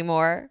makeup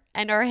anymore.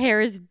 And our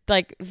hair is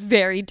like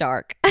very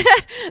dark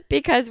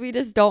because we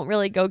just don't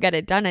really go get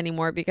it done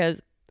anymore,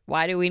 because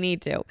why do we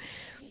need to?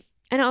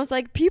 And I was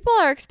like, people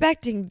are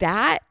expecting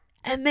that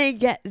and they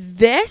get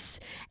this.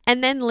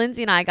 And then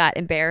Lindsay and I got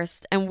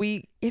embarrassed, and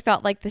it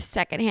felt like the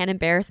secondhand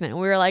embarrassment.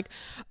 And we were like,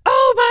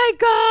 oh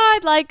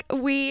my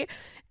God.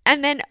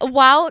 And then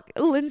while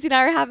Lindsay and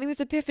I are having this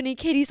epiphany,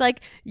 Katie's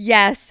like,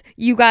 yes,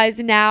 you guys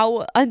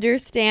now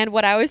understand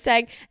what I was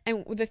saying.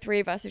 And the three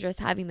of us are just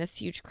having this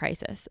huge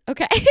crisis.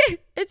 Okay.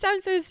 It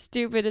sounds so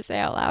stupid to say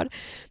out loud,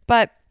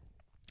 but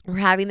we're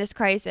having this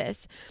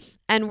crisis.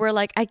 And we're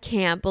like, I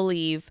can't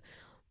believe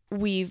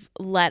we've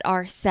let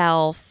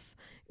ourselves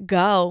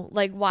go.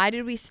 Like, why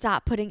did we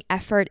stop putting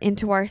effort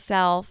into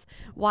ourselves?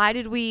 Why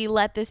did we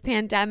let this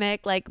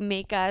pandemic like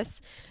make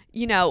us,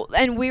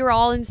 and we were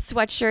all in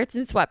sweatshirts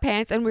and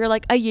sweatpants, and we were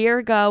like, a year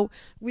ago,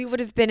 we would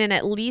have been in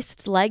at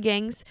least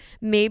leggings,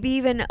 maybe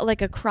even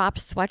like a cropped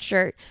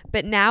sweatshirt.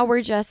 But now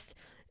we're just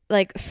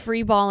like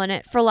free balling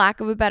it, for lack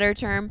of a better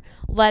term,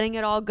 letting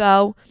it all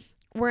go.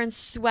 We're in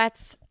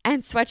sweats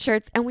and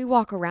sweatshirts, and we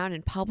walk around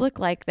in public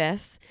like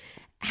this.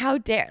 How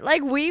dare,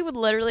 like, we would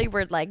literally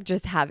were like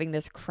just having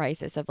this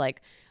crisis of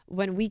like,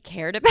 when we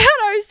cared about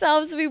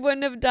ourselves, we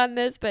wouldn't have done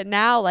this. But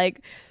now,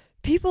 like,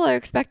 people are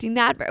expecting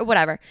that,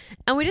 whatever.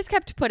 And we just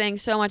kept putting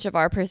so much of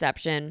our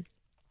so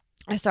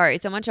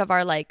much of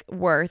our like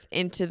worth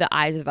into the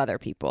eyes of other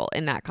people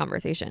in that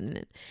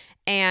conversation.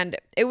 And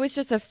it was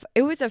just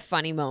it was a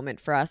funny moment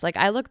for us. Like,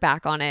 I look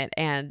back on it,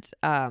 and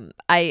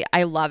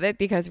I love it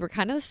because we're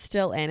kind of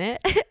still in it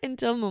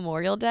until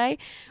Memorial Day,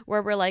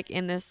 where we're like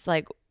in this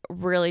like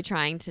really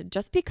trying to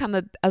just become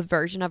a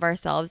version of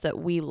ourselves that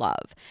we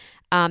love.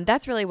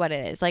 That's really what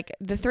it is. Like,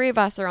 the three of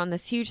us are on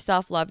this huge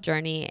self-love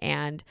journey,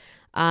 and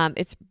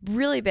it's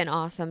really been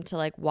awesome to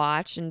like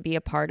watch and be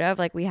a part of.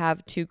 Like, we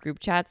have 2 group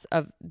chats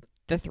of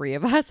the 3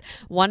 of us.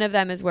 One of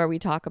them is where we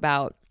talk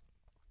about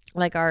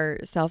like our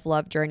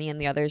self-love journey,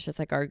 and the other is just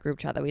like our group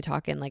chat that we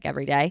talk in like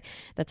every day.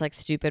 That's like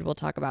stupid. We'll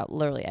talk about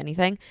literally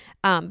anything.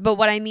 But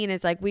what I mean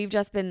is, like, we've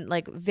just been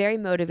like very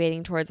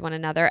motivating towards one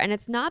another. And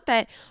it's not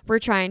that we're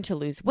trying to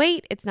lose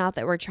weight. It's not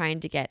that we're trying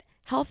to get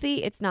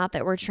healthy. It's not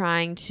that we're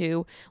trying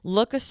to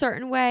look a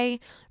certain way.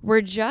 We're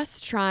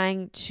just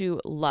trying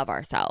to love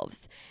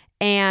ourselves.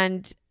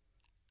 And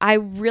I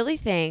really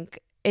think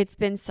it's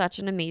been such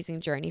an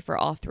amazing journey for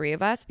all 3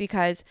 of us,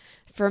 because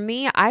for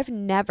me, I've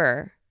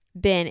never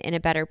been in a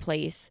better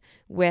place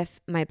with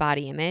my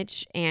body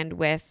image and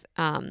with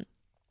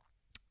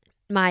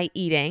my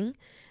eating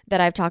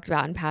that I've talked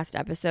about in past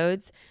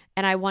episodes.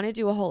 And I want to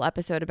do a whole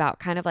episode about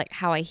kind of like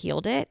how I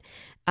healed it.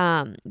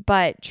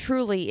 But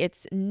truly,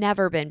 it's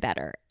never been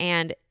better.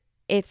 And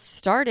it's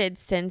started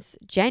since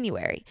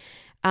January.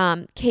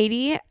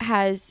 Katie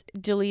has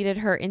deleted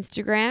her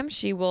Instagram.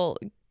 She will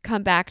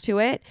come back to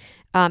it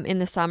in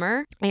the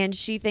summer, and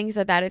she thinks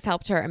that has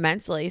helped her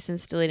immensely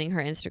since deleting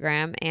her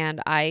Instagram.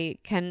 And I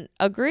can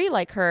agree,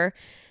 like, her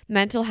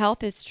mental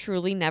health has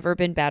truly never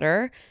been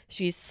better.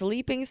 She's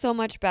sleeping so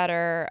much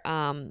better.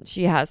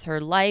 She has her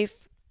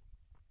life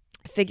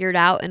figured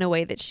out in a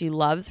way that she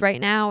loves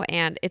right now,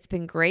 and it's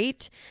been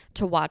great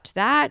to watch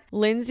that.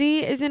 Lindsay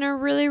is in a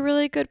really,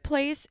 really good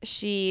place.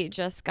 She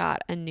just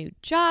got a new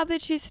job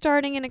that she's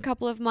starting in a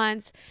couple of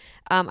months.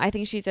 I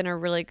think she's in a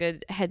really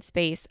good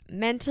headspace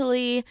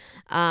mentally.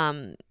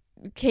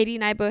 Katie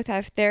and I both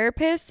have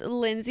therapists.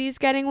 Lindsay's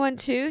getting one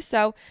too,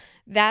 so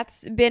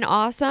that's been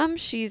awesome.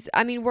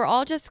 We're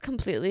all just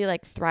completely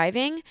like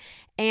thriving,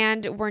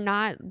 and we're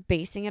not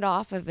basing it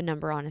off of a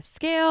number on a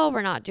scale.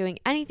 We're not doing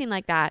anything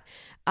like that.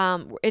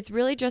 It's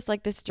really just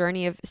like this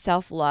journey of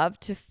self-love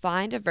to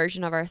find a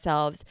version of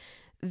ourselves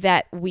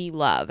that we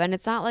love. And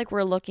it's not like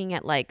we're looking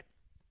at like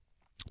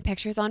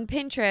pictures on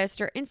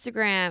Pinterest or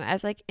Instagram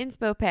as like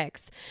inspo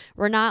pics.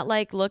 We're not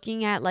like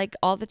looking at like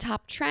all the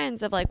top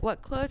trends of like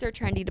what clothes are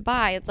trendy to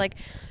buy. It's like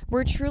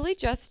we're truly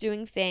just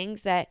doing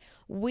things that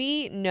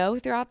we know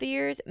throughout the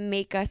years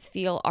make us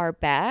feel our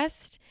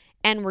best,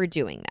 and we're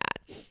doing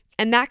that.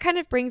 And that kind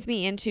of brings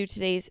me into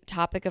today's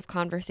topic of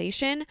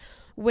conversation,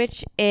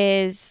 which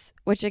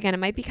again, it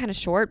might be kind of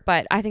short,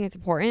 but I think it's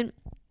important,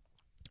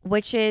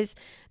 which is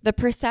the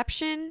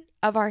perception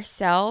of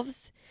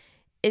ourselves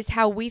is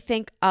how we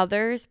think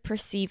others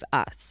perceive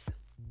us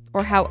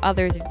or how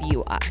others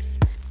view us.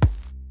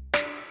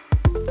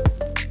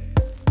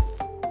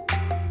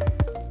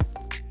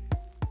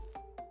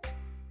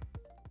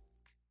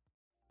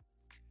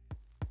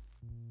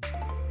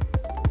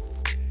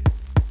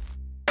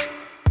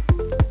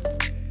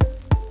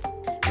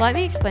 Let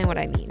me explain what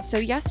I mean. So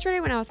yesterday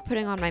when I was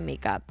putting on my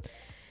makeup,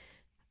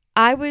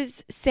 I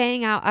was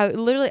saying out,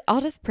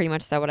 I'll just pretty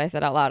much say what I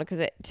said out loud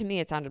because to me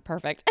it sounded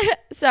perfect.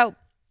 So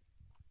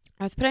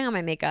I was putting on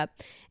my makeup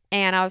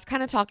and I was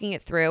kind of talking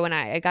it through, and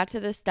I got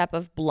to the step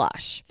of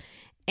blush.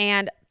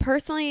 And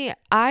personally,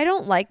 I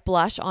don't like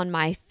blush on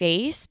my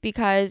face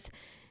because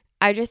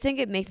I just think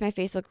it makes my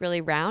face look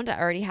really round. I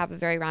already have a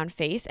very round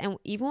face. And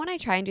even when I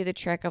try and do the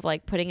trick of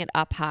like putting it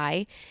up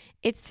high,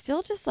 it's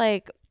still just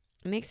like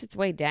makes its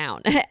way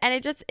down. And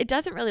it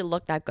doesn't really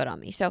look that good on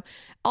me. So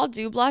I'll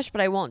do blush, but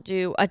I won't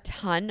do a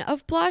ton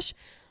of blush.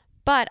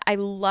 But I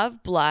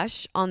love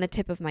blush on the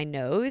tip of my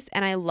nose,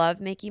 and I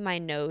love making my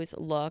nose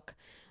look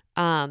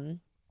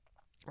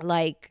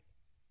like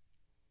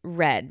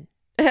red,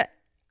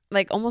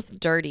 like almost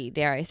dirty,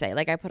 dare I say.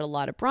 Like I put a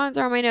lot of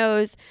bronzer on my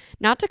nose,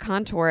 not to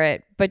contour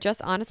it, but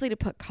just honestly to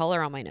put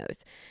color on my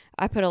nose.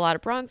 I put a lot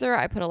of bronzer,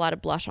 I put a lot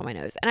of blush on my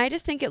nose, and I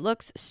just think it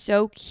looks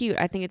so cute.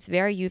 I think it's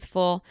very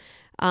youthful,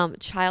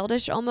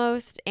 childish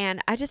almost,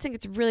 and I just think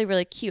it's really,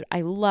 really cute.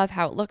 I love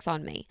how it looks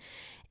on me.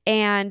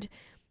 And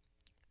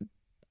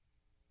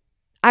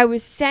I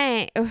was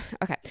saying,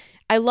 okay,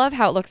 I love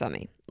how it looks on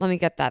me. Let me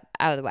get that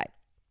out of the way.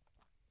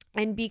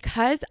 And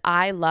because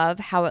I love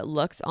how it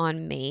looks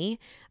on me,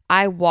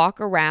 I walk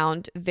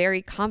around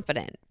very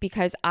confident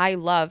because I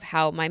love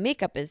how my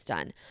makeup is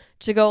done.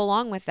 To go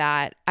along with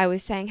that, I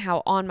was saying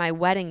how on my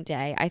wedding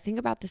day, I think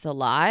about this a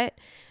lot.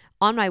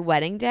 On my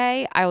wedding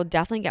day, I will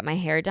definitely get my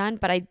hair done,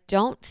 but I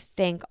don't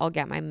think I'll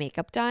get my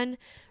makeup done.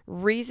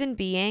 Reason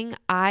being,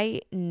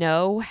 I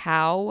know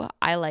how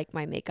I like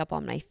my makeup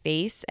on my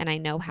face, and I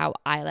know how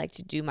I like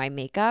to do my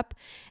makeup,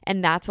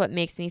 and that's what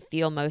makes me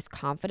feel most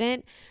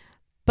confident.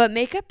 But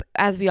makeup,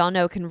 as we all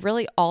know, can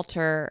really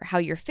alter how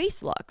your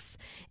face looks.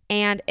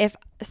 And if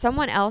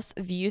someone else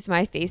views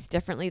my face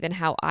differently than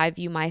how I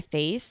view my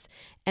face,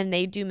 and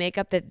they do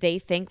makeup that they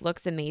think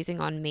looks amazing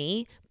on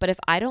me, but if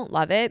I don't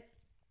love it,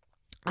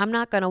 I'm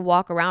not going to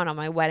walk around on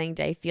my wedding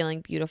day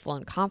feeling beautiful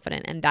and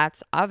confident. And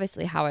that's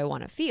obviously how I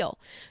want to feel.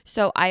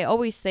 So I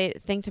always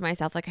think to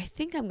myself, like, I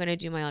think I'm going to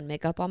do my own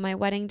makeup on my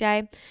wedding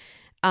day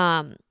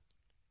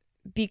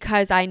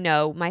because I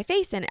know my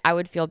face, and I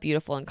would feel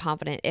beautiful and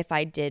confident if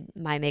I did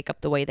my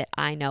makeup the way that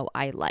I know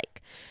I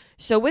like.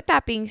 So with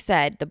that being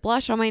said, the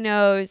blush on my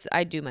nose,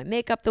 I do my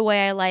makeup the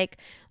way I like.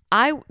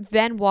 I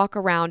then walk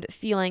around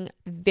feeling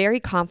very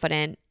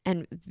confident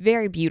and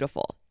very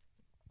beautiful.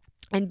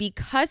 And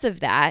because of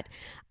that,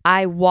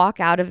 I walk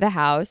out of the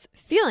house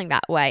feeling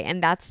that way.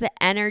 And that's the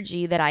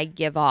energy that I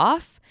give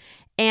off.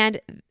 And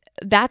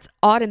that's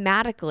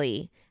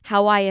automatically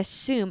how I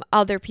assume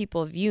other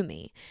people view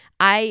me.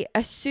 I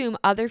assume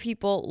other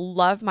people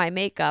love my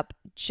makeup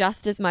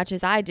just as much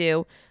as I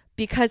do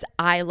because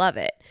I love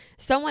it.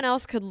 Someone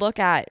else could look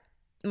at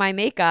my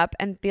makeup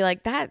and be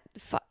like, that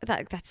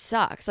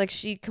sucks. Like,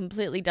 she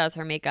completely does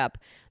her makeup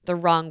the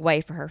wrong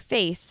way for her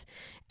face.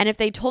 And if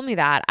they told me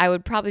that, I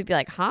would probably be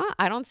like,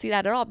 I don't see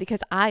that at all because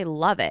I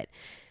love it.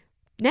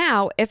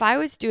 Now, if I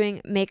was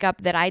doing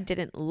makeup that I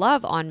didn't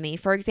love on me,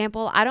 for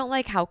example, I don't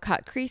like how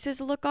cut creases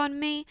look on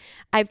me.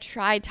 I've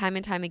tried time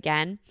and time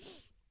again,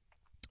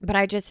 but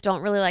I just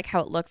don't really like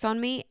how it looks on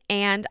me.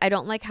 And I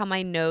don't like how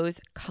my nose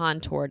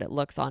contoured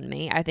looks on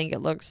me. I think it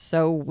looks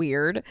so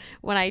weird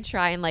when I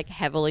try and like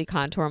heavily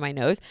contour my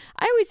nose.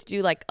 I always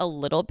do like a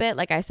little bit.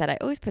 Like I said, I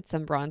always put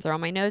some bronzer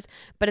on my nose,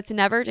 but it's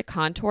never to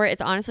contour.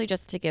 It's honestly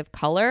just to give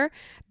color.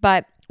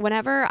 But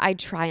whenever I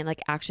try and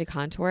like actually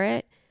contour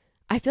it,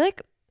 I feel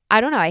like,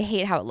 I don't know, I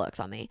hate how it looks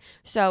on me.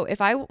 So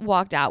if I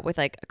walked out with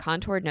like a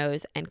contoured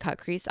nose and cut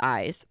crease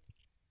eyes,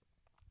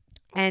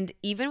 and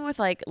even with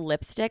like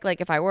lipstick,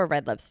 like if I wore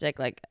red lipstick,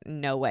 like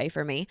no way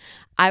for me,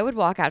 I would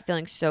walk out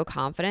feeling so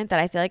confident that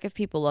I feel like if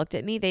people looked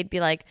at me, they'd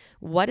be like,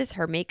 what is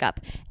her makeup?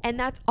 And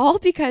that's all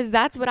because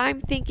that's what I'm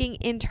thinking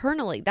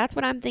internally. That's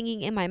what I'm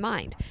thinking in my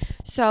mind.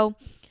 So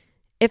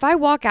if I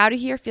walk out of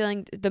here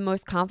feeling the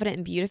most confident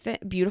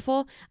and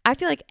beautiful, I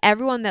feel like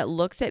everyone that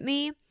looks at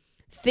me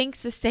thinks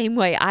the same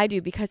way I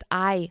do because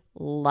I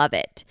love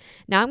it.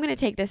 Now I'm going to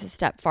take this a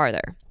step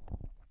farther.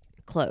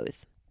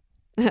 Clothes.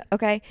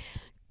 Okay.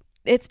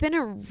 It's been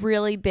a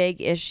really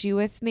big issue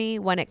with me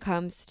when it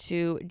comes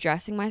to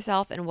dressing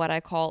myself in what I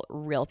call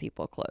real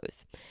people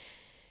clothes.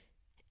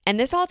 And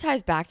this all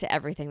ties back to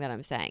everything that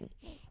I'm saying.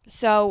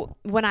 So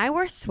when I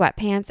wear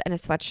sweatpants and a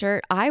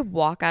sweatshirt, I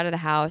walk out of the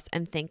house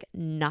and think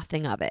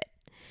nothing of it.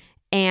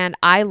 And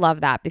I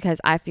love that because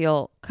I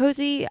feel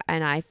cozy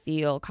and I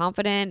feel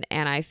confident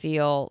and I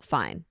feel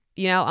fine.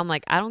 You know, I'm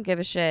like, I don't give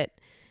a shit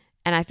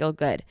and I feel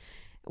good.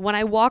 When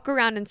I walk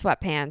around in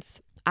sweatpants,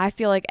 I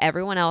feel like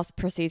everyone else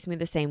perceives me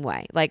the same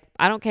way. Like,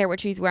 I don't care what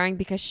she's wearing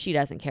because she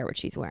doesn't care what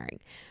she's wearing.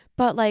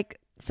 But like,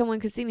 someone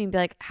could see me and be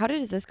like, how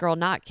does this girl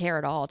not care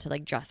at all to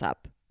like dress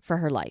up for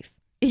her life?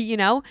 You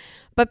know?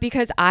 But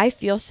because I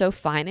feel so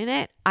fine in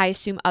it, I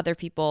assume other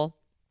people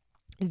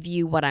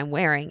view what I'm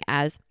wearing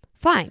as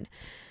fine.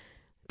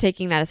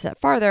 Taking that a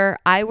step farther,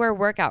 I wear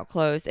workout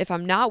clothes. If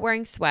I'm not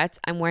wearing sweats,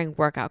 I'm wearing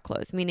workout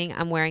clothes, meaning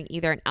I'm wearing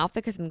either an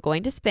outfit because I'm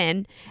going to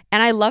spin,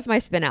 and I love my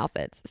spin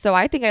outfits. So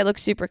I think I look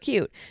super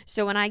cute.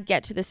 So when I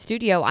get to the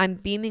studio, I'm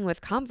beaming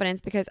with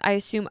confidence because I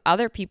assume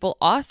other people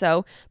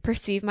also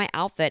perceive my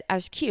outfit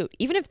as cute.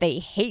 Even if they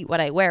hate what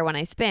I wear when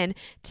I spin,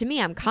 to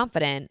me, I'm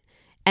confident,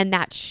 and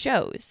that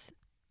shows.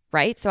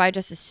 Right? So I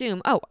just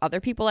assume, oh, other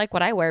people like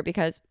what I wear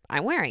because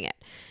I'm wearing it.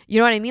 You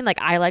know what I mean? Like,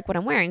 I like what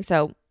I'm wearing.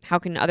 So how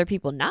can other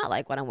people not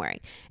like what I'm wearing?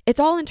 It's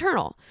all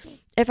internal.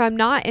 If I'm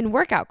not in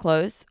workout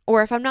clothes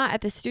or if I'm not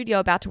at the studio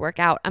about to work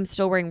out, I'm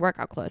still wearing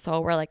workout clothes. So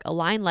I'll wear like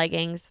Align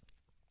leggings,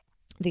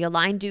 the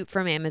Align dupe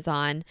from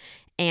Amazon,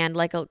 and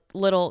like a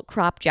little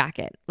crop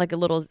jacket, like a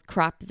little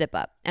crop zip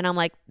up. And I'm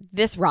like,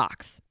 this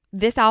rocks.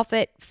 This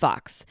outfit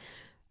fucks.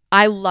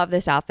 I love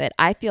this outfit.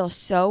 I feel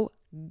so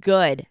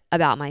good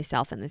about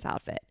myself in this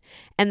outfit.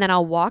 And then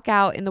I'll walk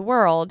out in the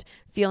world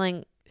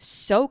feeling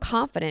so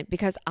confident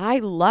because I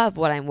love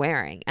what I'm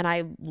wearing and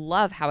I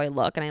love how I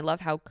look and I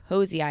love how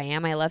cozy I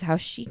am. I love how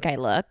chic I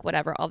look,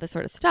 whatever, all this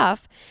sort of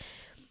stuff.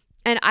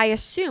 And I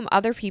assume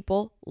other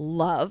people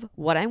love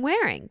what I'm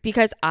wearing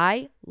because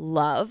I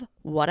love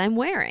what I'm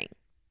wearing.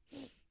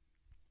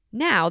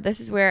 Now, this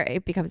is where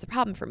it becomes a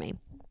problem for me.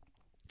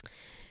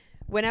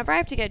 Whenever I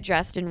have to get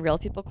dressed in real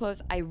people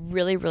clothes, I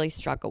really, really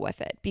struggle with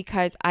it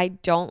because I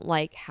don't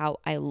like how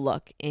I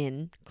look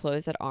in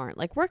clothes that aren't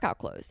like workout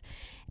clothes.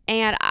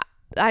 And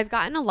I've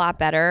gotten a lot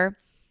better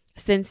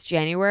since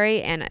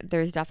January, and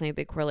there's definitely a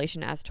big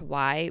correlation as to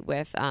why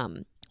with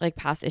like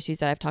past issues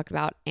that I've talked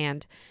about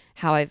and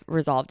how I've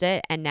resolved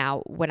it. And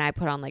now when I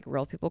put on like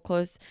real people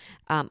clothes,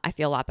 I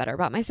feel a lot better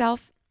about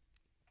myself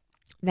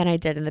than I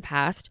did in the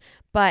past.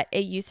 But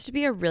it used to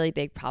be a really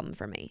big problem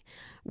for me,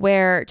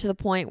 where to the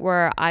point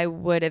where I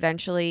would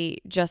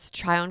eventually just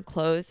try on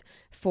clothes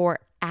for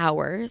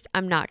hours.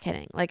 I'm not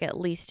kidding, like at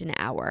least an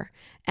hour.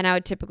 And I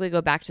would typically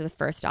go back to the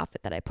first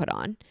outfit that I put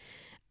on.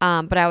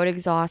 But I would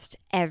exhaust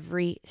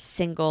every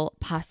single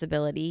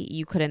possibility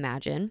you could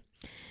imagine.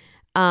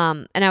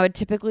 And I would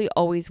typically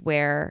always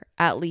wear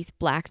at least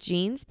black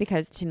jeans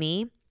because to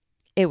me,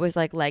 it was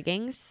like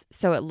leggings.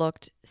 So it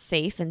looked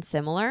safe and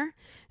similar.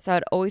 So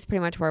I'd always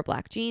pretty much wear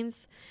black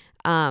jeans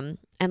and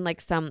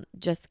like some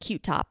just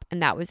cute top.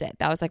 And that was it.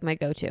 That was like my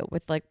go-to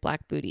with like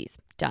black booties.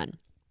 Done.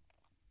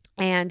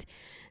 And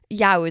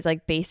yeah, it was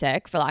like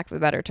basic for lack of a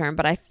better term,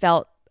 but I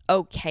felt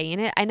okay in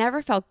it. I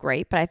never felt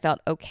great, but I felt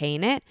okay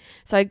in it.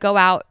 So I'd go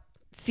out,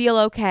 feel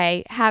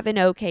okay, have an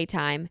okay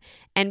time,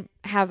 and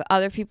have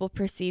other people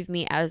perceive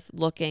me as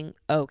looking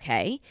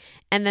okay.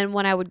 And then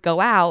when I would go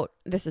out,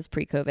 this is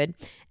pre-COVID,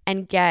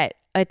 and get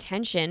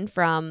attention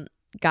from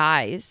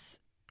guys,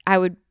 I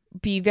would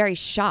be very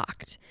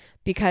shocked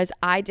because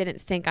I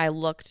didn't think I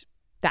looked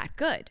that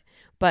good.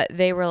 But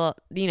they were,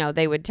 you know,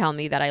 they would tell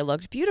me that I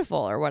looked beautiful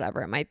or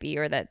whatever it might be,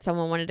 or that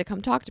someone wanted to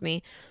come talk to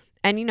me.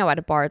 And, you know, at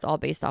a bar, it's all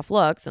based off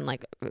looks and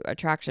like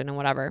attraction and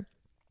whatever.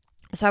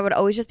 So I would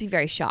always just be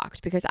very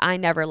shocked because I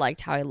never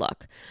liked how I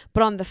look.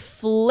 But on the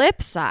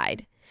flip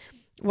side,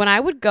 when I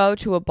would go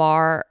to a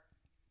bar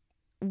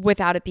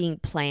without it being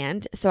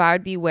planned, so I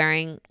would be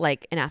wearing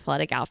like an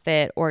athletic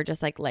outfit or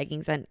just like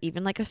leggings and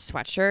even like a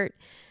sweatshirt,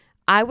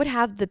 I would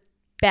have the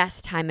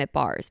best time at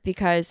bars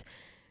because,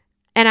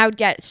 and I would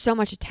get so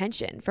much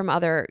attention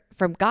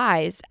from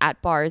guys at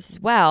bars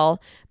as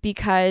well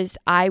because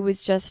I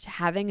was just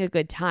having a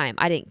good time.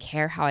 I didn't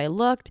care how I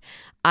looked.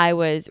 I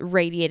was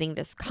radiating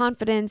this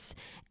confidence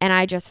and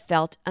I just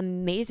felt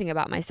amazing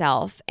about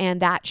myself,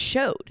 and that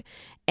showed.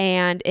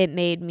 And it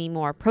made me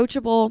more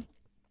approachable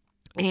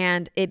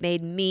and it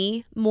made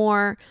me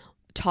more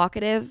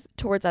talkative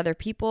towards other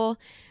people.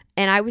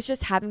 And I was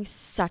just having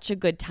such a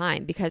good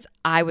time because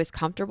I was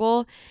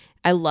comfortable.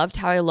 I loved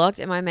how I looked,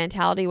 and my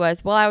mentality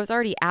was, well, I was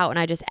already out and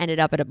I just ended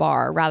up at a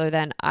bar rather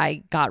than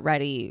I got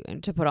ready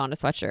to put on a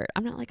sweatshirt.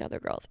 I'm not like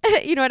other girls.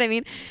 You know what I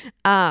mean?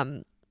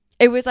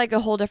 It was like a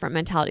whole different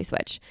mentality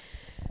switch.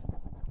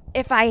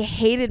 If I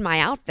hated my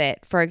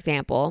outfit, for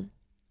example,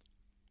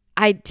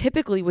 I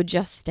typically would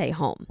just stay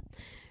home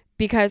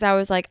because I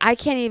was like, I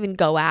can't even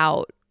go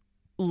out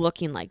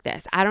looking like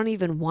this. I don't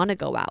even want to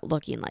go out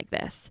looking like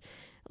this.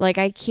 Like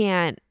I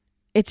can't.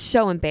 It's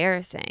so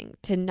embarrassing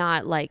to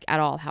not like at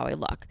all how I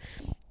look.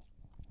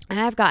 And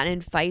I've gotten in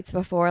fights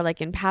before,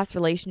 like in past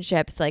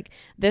relationships, like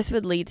this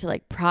would lead to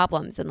like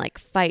problems and like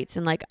fights.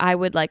 And like I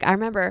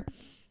remember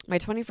my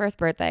 21st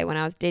birthday when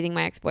I was dating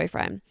my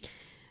ex-boyfriend,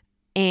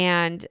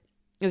 And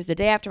it was the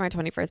day after my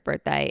 21st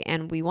birthday,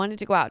 and we wanted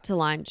to go out to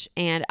lunch,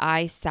 and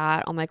I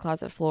sat on my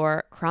closet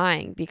floor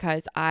crying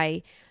because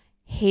I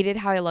hated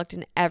how I looked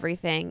in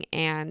everything,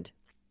 and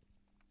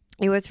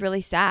it was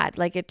really sad.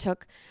 Like we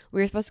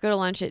were supposed to go to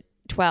lunch at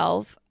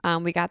 12.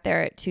 We got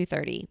there at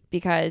 2:30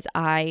 because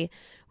I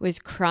was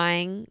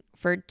crying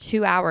for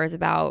 2 hours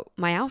about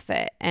my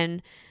outfit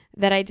and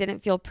that I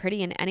didn't feel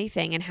pretty in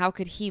anything. And how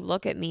could he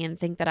look at me and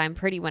think that I'm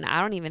pretty when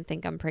I don't even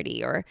think I'm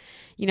pretty, or,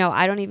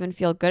 I don't even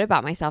feel good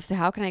about myself. So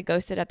how can I go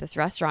sit at this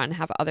restaurant and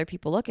have other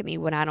people look at me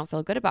when I don't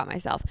feel good about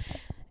myself?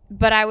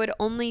 But I would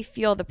only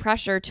feel the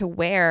pressure to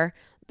wear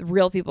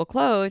real people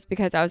clothes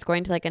because I was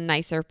going to like a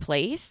nicer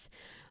place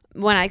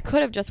when I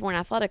could have just worn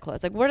athletic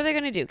clothes. Like, what are they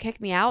going to do? Kick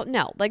me out?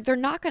 No, like they're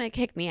not going to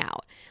kick me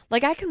out.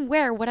 Like, I can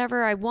wear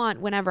whatever I want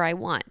whenever I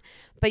want,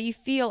 but you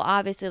feel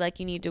obviously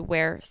like you need to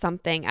wear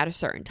something at a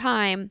certain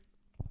time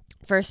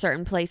for a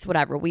certain place,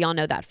 whatever. We all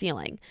know that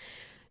feeling.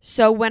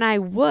 So when I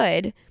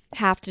would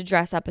have to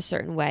dress up a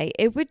certain way,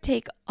 it would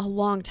take a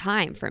long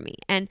time for me.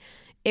 And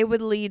it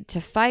would lead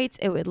to fights.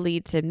 It would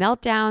lead to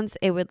meltdowns.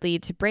 It would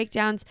lead to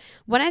breakdowns.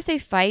 When I say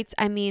fights,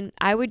 I mean,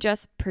 I would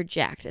just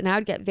project and I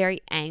would get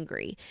very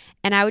angry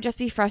and I would just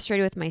be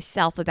frustrated with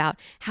myself about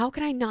how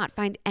can I not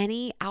find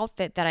any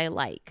outfit that I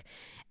like?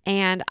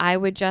 And I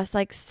would just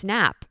like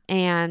snap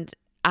and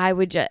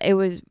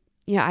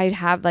I'd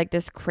have like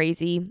this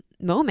crazy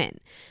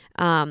moment.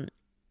 And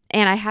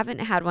I haven't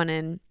had one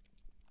in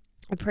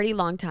a pretty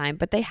long time,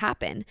 but they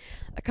happen.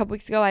 A couple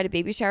weeks ago, I had a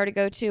baby shower to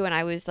go to, and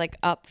I was like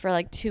up for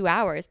like 2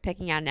 hours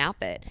picking out an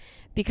outfit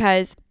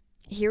because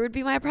here would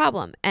be my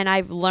problem. And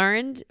I've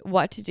learned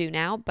what to do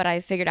now, but I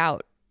figured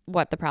out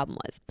what the problem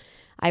was.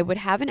 I would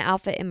have an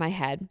outfit in my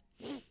head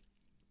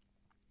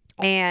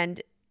and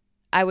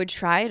I would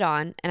try it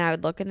on and I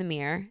would look in the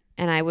mirror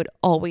and I would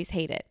always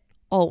hate it.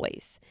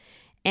 Always.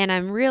 And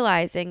I'm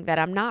realizing that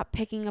I'm not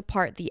picking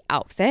apart the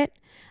outfit.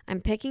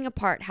 I'm picking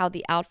apart how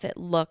the outfit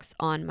looks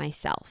on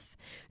myself.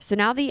 So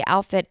now the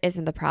outfit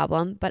isn't the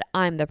problem, but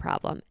I'm the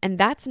problem. And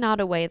that's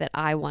not a way that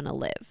I want to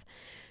live.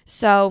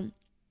 So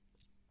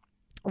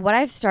what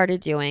I've started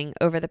doing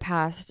over the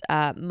past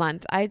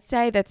month, I'd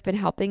say that's been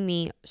helping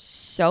me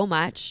so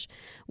much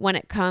when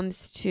it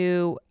comes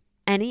to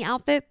any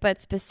outfit, but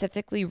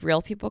specifically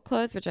real people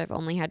clothes, which I've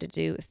only had to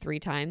do 3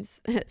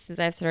 times since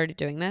I've started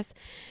doing this,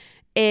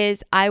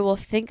 is I will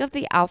think of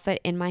the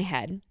outfit in my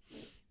head,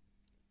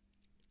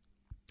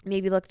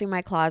 maybe look through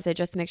my closet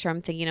just to make sure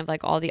I'm thinking of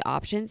like all the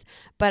options,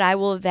 but I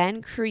will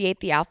then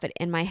create the outfit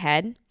in my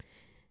head.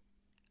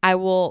 I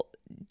will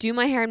do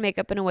my hair and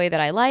makeup in a way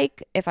that I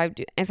like. If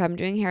I'm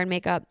doing hair and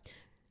makeup,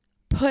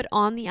 put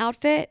on the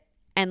outfit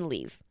and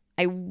leave.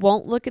 I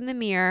won't look in the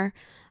mirror.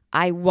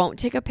 I won't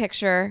take a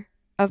picture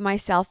of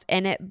myself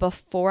in it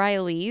before I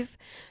leave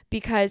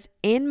because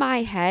in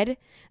my head,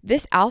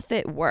 this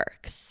outfit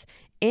works.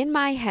 In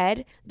my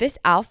head, this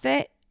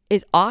outfit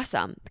is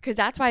awesome because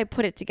that's why I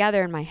put it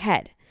together in my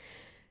head.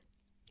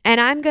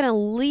 And I'm going to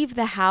leave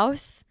the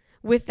house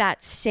with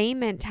that same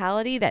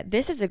mentality that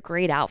this is a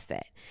great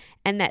outfit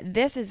and that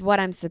this is what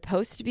I'm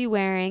supposed to be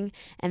wearing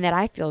and that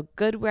I feel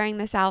good wearing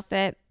this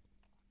outfit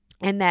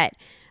and that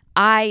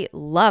I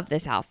love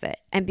this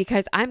outfit. And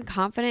because I'm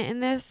confident in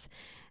this,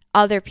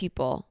 other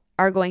people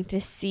are going to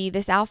see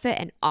this outfit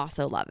and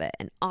also love it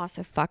and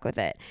also fuck with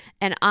it.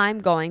 And I'm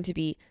going to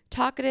be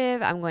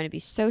talkative. I'm going to be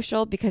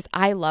social because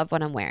I love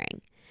what I'm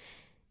wearing.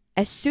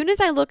 As soon as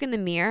I look in the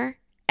mirror,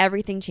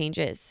 everything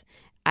changes.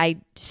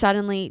 I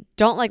suddenly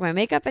don't like my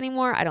makeup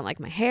anymore. I don't like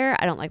my hair.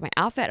 I don't like my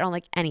outfit. I don't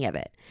like any of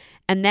it.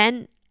 And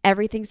then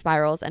everything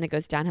spirals and it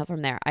goes downhill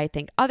from there. I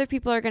think other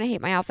people are going to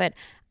hate my outfit.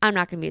 I'm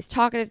not going to be as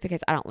talkative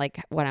because I don't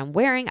like what I'm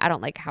wearing. I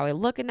don't like how I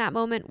look in that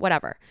moment,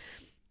 whatever.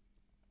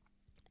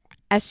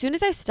 As soon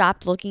as I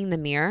stopped looking in the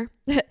mirror,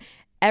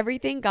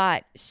 everything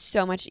got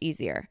so much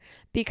easier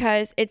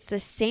because it's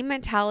the same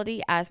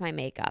mentality as my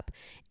makeup.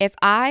 If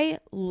I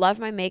love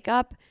my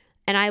makeup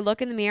and I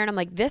look in the mirror and I'm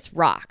like, this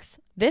rocks.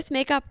 This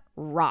makeup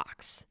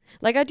rocks.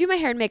 Like I do my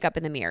hair and makeup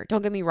in the mirror.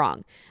 Don't get me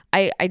wrong.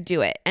 I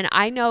do it. And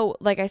I know,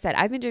 like I said,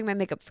 I've been doing my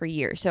makeup for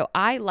years. So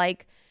I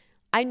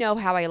know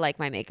how I like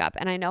my makeup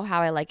and I know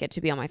how I like it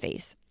to be on my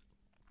face.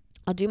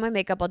 I'll do my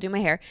makeup, I'll do my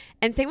hair.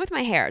 And same with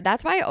my hair.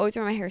 That's why I always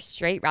wear my hair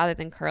straight rather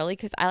than curly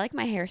because I like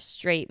my hair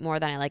straight more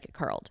than I like it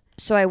curled.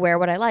 So I wear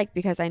what I like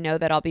because I know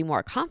that I'll be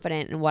more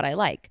confident in what I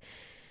like.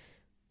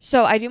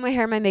 So I do my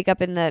hair and my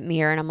makeup in the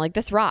mirror and I'm like,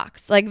 this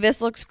rocks. Like this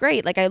looks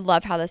great. Like I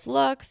love how this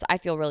looks. I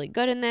feel really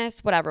good in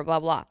this, whatever, blah,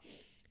 blah.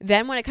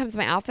 Then when it comes to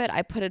my outfit,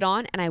 I put it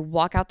on and I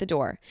walk out the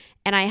door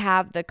and I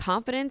have the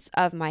confidence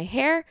of my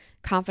hair,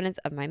 confidence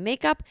of my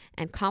makeup,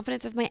 and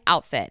confidence of my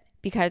outfit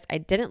because I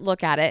didn't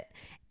look at it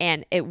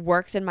and it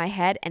works in my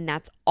head and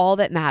that's all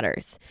that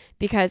matters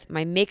because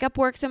my makeup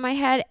works in my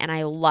head and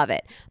I love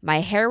it.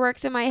 My hair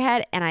works in my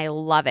head and I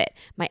love it.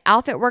 My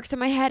outfit works in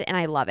my head and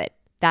I love it.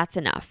 That's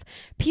enough.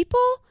 People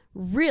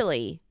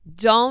really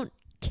don't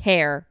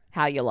care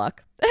how you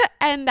look.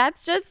 And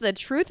that's just the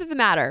truth of the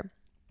matter.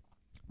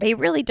 They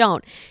really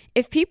don't.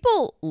 If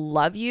people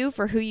love you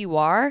for who you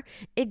are,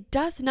 it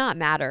does not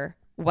matter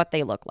what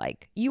they look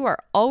like. You are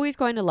always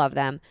going to love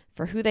them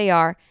for who they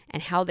are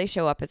and how they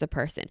show up as a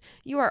person.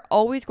 You are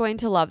always going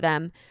to love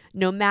them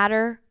no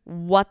matter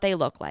what they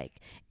look like.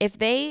 If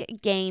they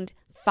gained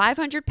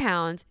 500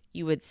 pounds,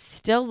 you would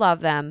still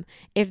love them.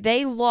 If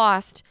they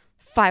lost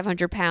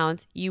 500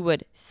 pounds, you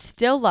would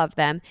still love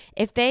them.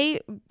 If they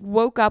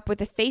woke up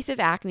with a face of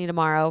acne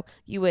tomorrow,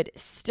 you would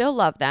still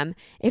love them.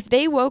 If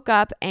they woke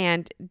up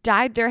and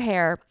dyed their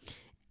hair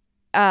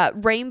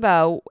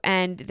rainbow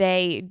and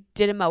they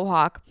did a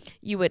mohawk,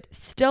 you would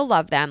still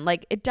love them.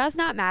 Like, it does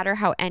not matter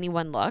how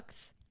anyone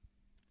looks.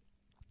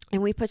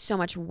 And we put so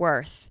much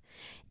worth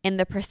in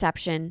the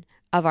perception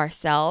of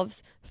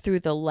ourselves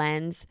through the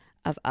lens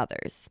of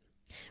others.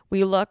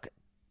 We look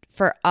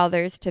for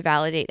others to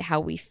validate how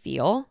we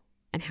feel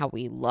and how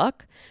we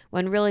look,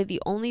 when really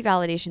the only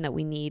validation that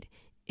we need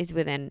is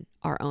within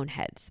our own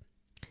heads,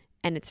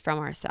 and it's from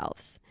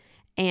ourselves.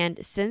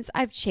 And since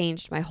I've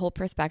changed my whole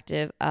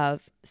perspective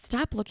of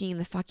stop looking in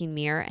the fucking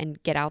mirror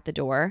and get out the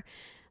door,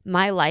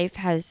 my life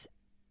has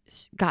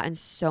gotten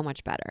so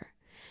much better.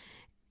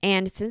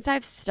 And since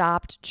I've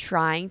stopped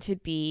trying to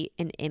be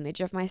an image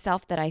of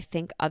myself that I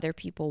think other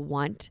people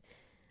want,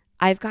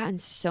 I've gotten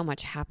so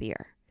much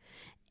happier.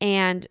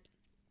 And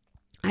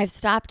I've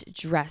stopped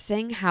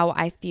dressing how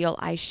I feel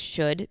I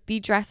should be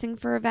dressing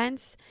for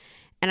events.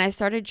 And I've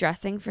started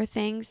dressing for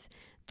things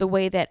the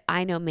way that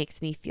I know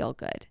makes me feel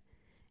good.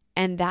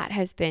 And that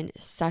has been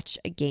such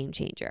a game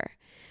changer.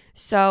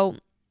 So,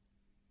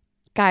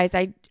 guys,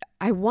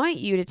 I want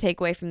you to take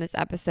away from this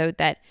episode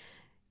that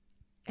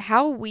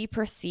how we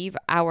perceive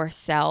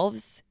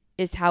ourselves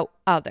is how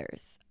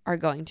others are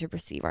going to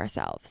perceive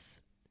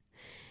ourselves.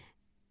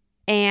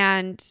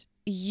 And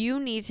you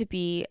need to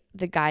be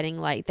the guiding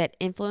light that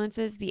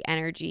influences the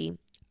energy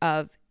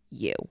of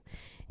you.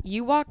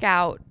 You walk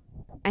out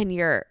and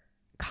you're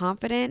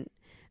confident.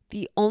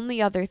 The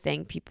only other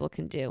thing people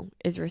can do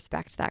is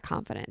respect that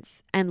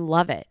confidence and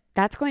love it.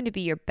 That's going to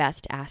be your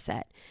best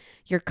asset.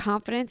 Your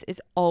confidence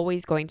is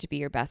always going to be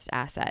your best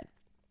asset.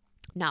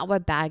 Not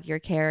what bag you're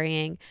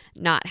carrying,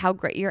 not how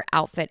great your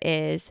outfit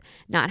is,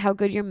 not how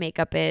good your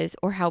makeup is,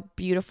 or how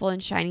beautiful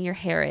and shiny your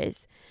hair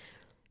is.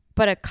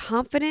 But a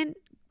confident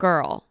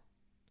girl,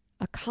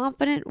 a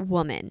confident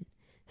woman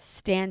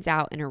stands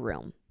out in a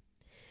room.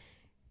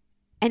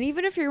 And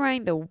even if you're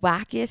wearing the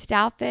wackiest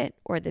outfit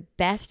or the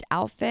best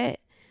outfit,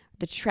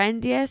 the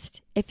trendiest,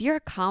 if you're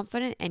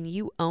confident and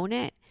you own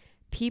it,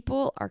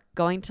 people are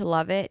going to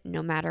love it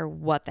no matter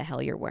what the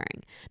hell you're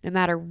wearing, no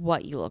matter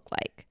what you look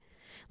like.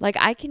 Like,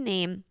 I can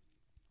name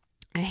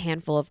a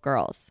handful of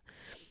girls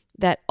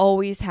that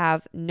always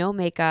have no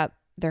makeup,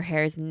 their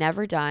hair is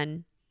never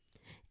done,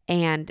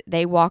 and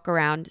they walk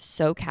around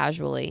so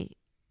casually,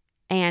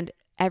 and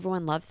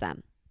everyone loves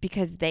them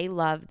because they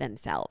love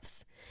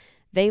themselves.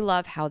 They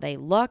love how they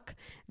look,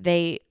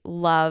 they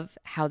love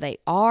how they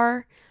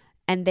are,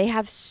 and they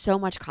have so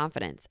much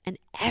confidence, and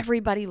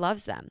everybody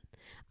loves them.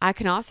 I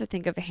can also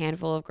think of a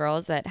handful of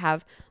girls that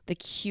have the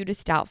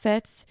cutest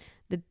outfits,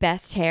 the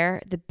best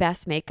hair, the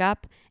best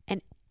makeup,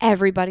 and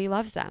everybody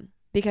loves them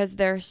because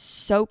they're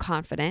so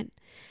confident.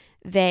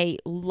 They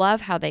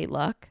love how they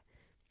look,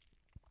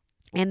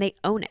 and they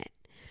own it.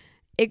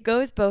 It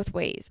goes both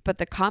ways, but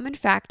the common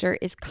factor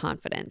is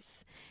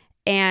confidence.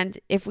 And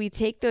if we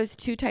take those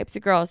two types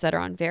of girls that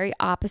are on very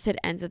opposite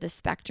ends of the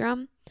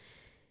spectrum,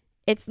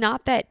 it's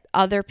not that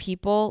other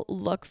people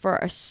look for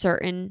a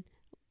certain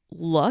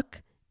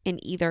look in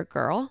either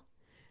girl.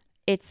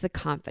 It's the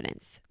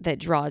confidence that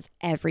draws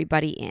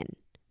everybody in.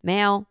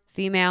 Male,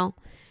 female,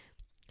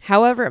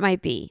 however it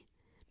might be.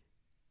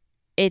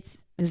 It's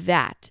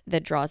that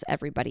draws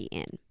everybody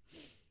in.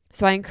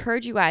 So I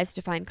encourage you guys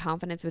to find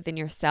confidence within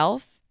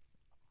yourself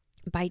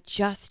by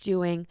just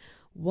doing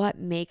what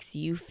makes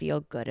you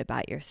feel good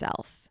about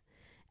yourself.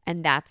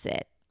 And that's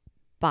it.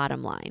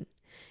 Bottom line.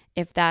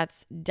 If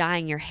that's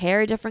dyeing your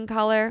hair a different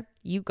color,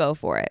 you go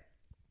for it.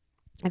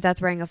 If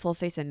that's wearing a full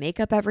face of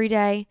makeup every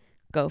day,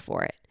 go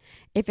for it.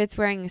 If it's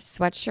wearing a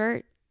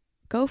sweatshirt,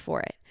 go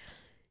for it.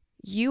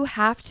 You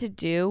have to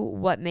do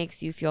what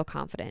makes you feel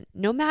confident,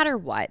 no matter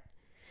what,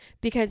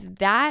 because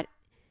that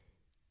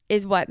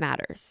is what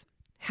matters.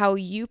 How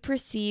you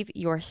perceive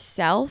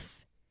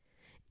yourself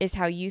is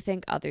how you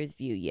think others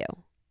view you.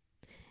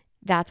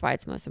 That's why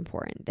it's most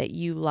important that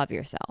you love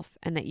yourself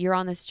and that you're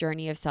on this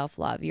journey of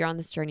self-love. You're on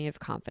this journey of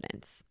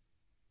confidence.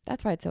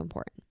 That's why it's so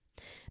important.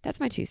 That's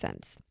my 2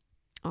 cents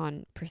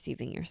on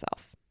perceiving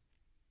yourself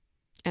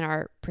and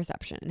our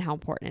perception and how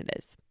important it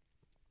is.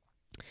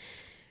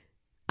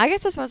 I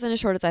guess this wasn't as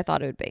short as I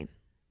thought it would be.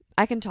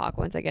 I can talk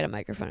once I get a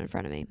microphone in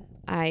front of me.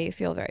 I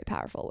feel very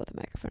powerful with a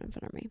microphone in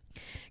front of me.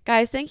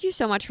 Guys, thank you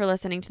so much for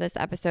listening to this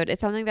episode.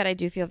 It's something that I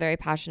do feel very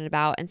passionate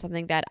about and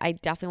something that I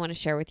definitely want to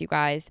share with you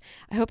guys.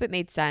 I hope it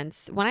made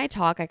sense. When I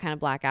talk, I kind of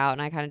black out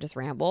and I kind of just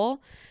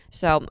ramble.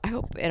 So I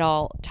hope it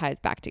all ties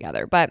back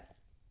together. But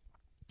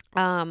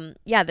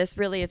yeah, this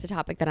really is a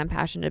topic that I'm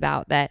passionate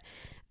about, that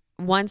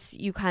once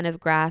you kind of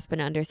grasp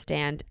and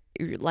understand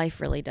your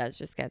life really does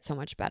just get so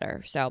much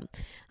better. So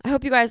I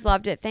hope you guys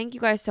loved it. Thank you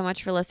guys so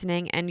much for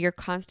listening and your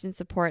constant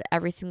support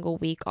every single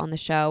week on the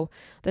show.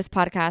 This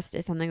podcast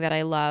is something that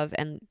I love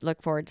and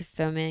look forward to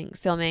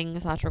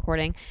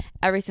filming/recording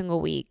every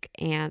single week.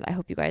 And I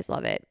hope you guys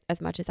love it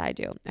as much as I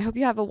do. I hope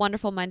you have a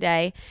wonderful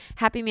Monday.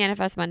 Happy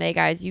Manifest Monday,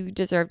 guys. You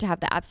deserve to have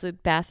the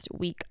absolute best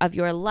week of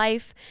your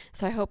life.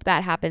 So I hope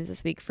that happens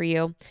this week for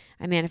you.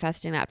 I'm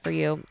manifesting that for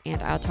you.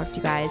 And I'll talk to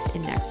you guys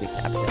in next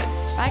week's episode.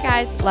 Bye,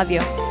 guys. Love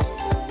you.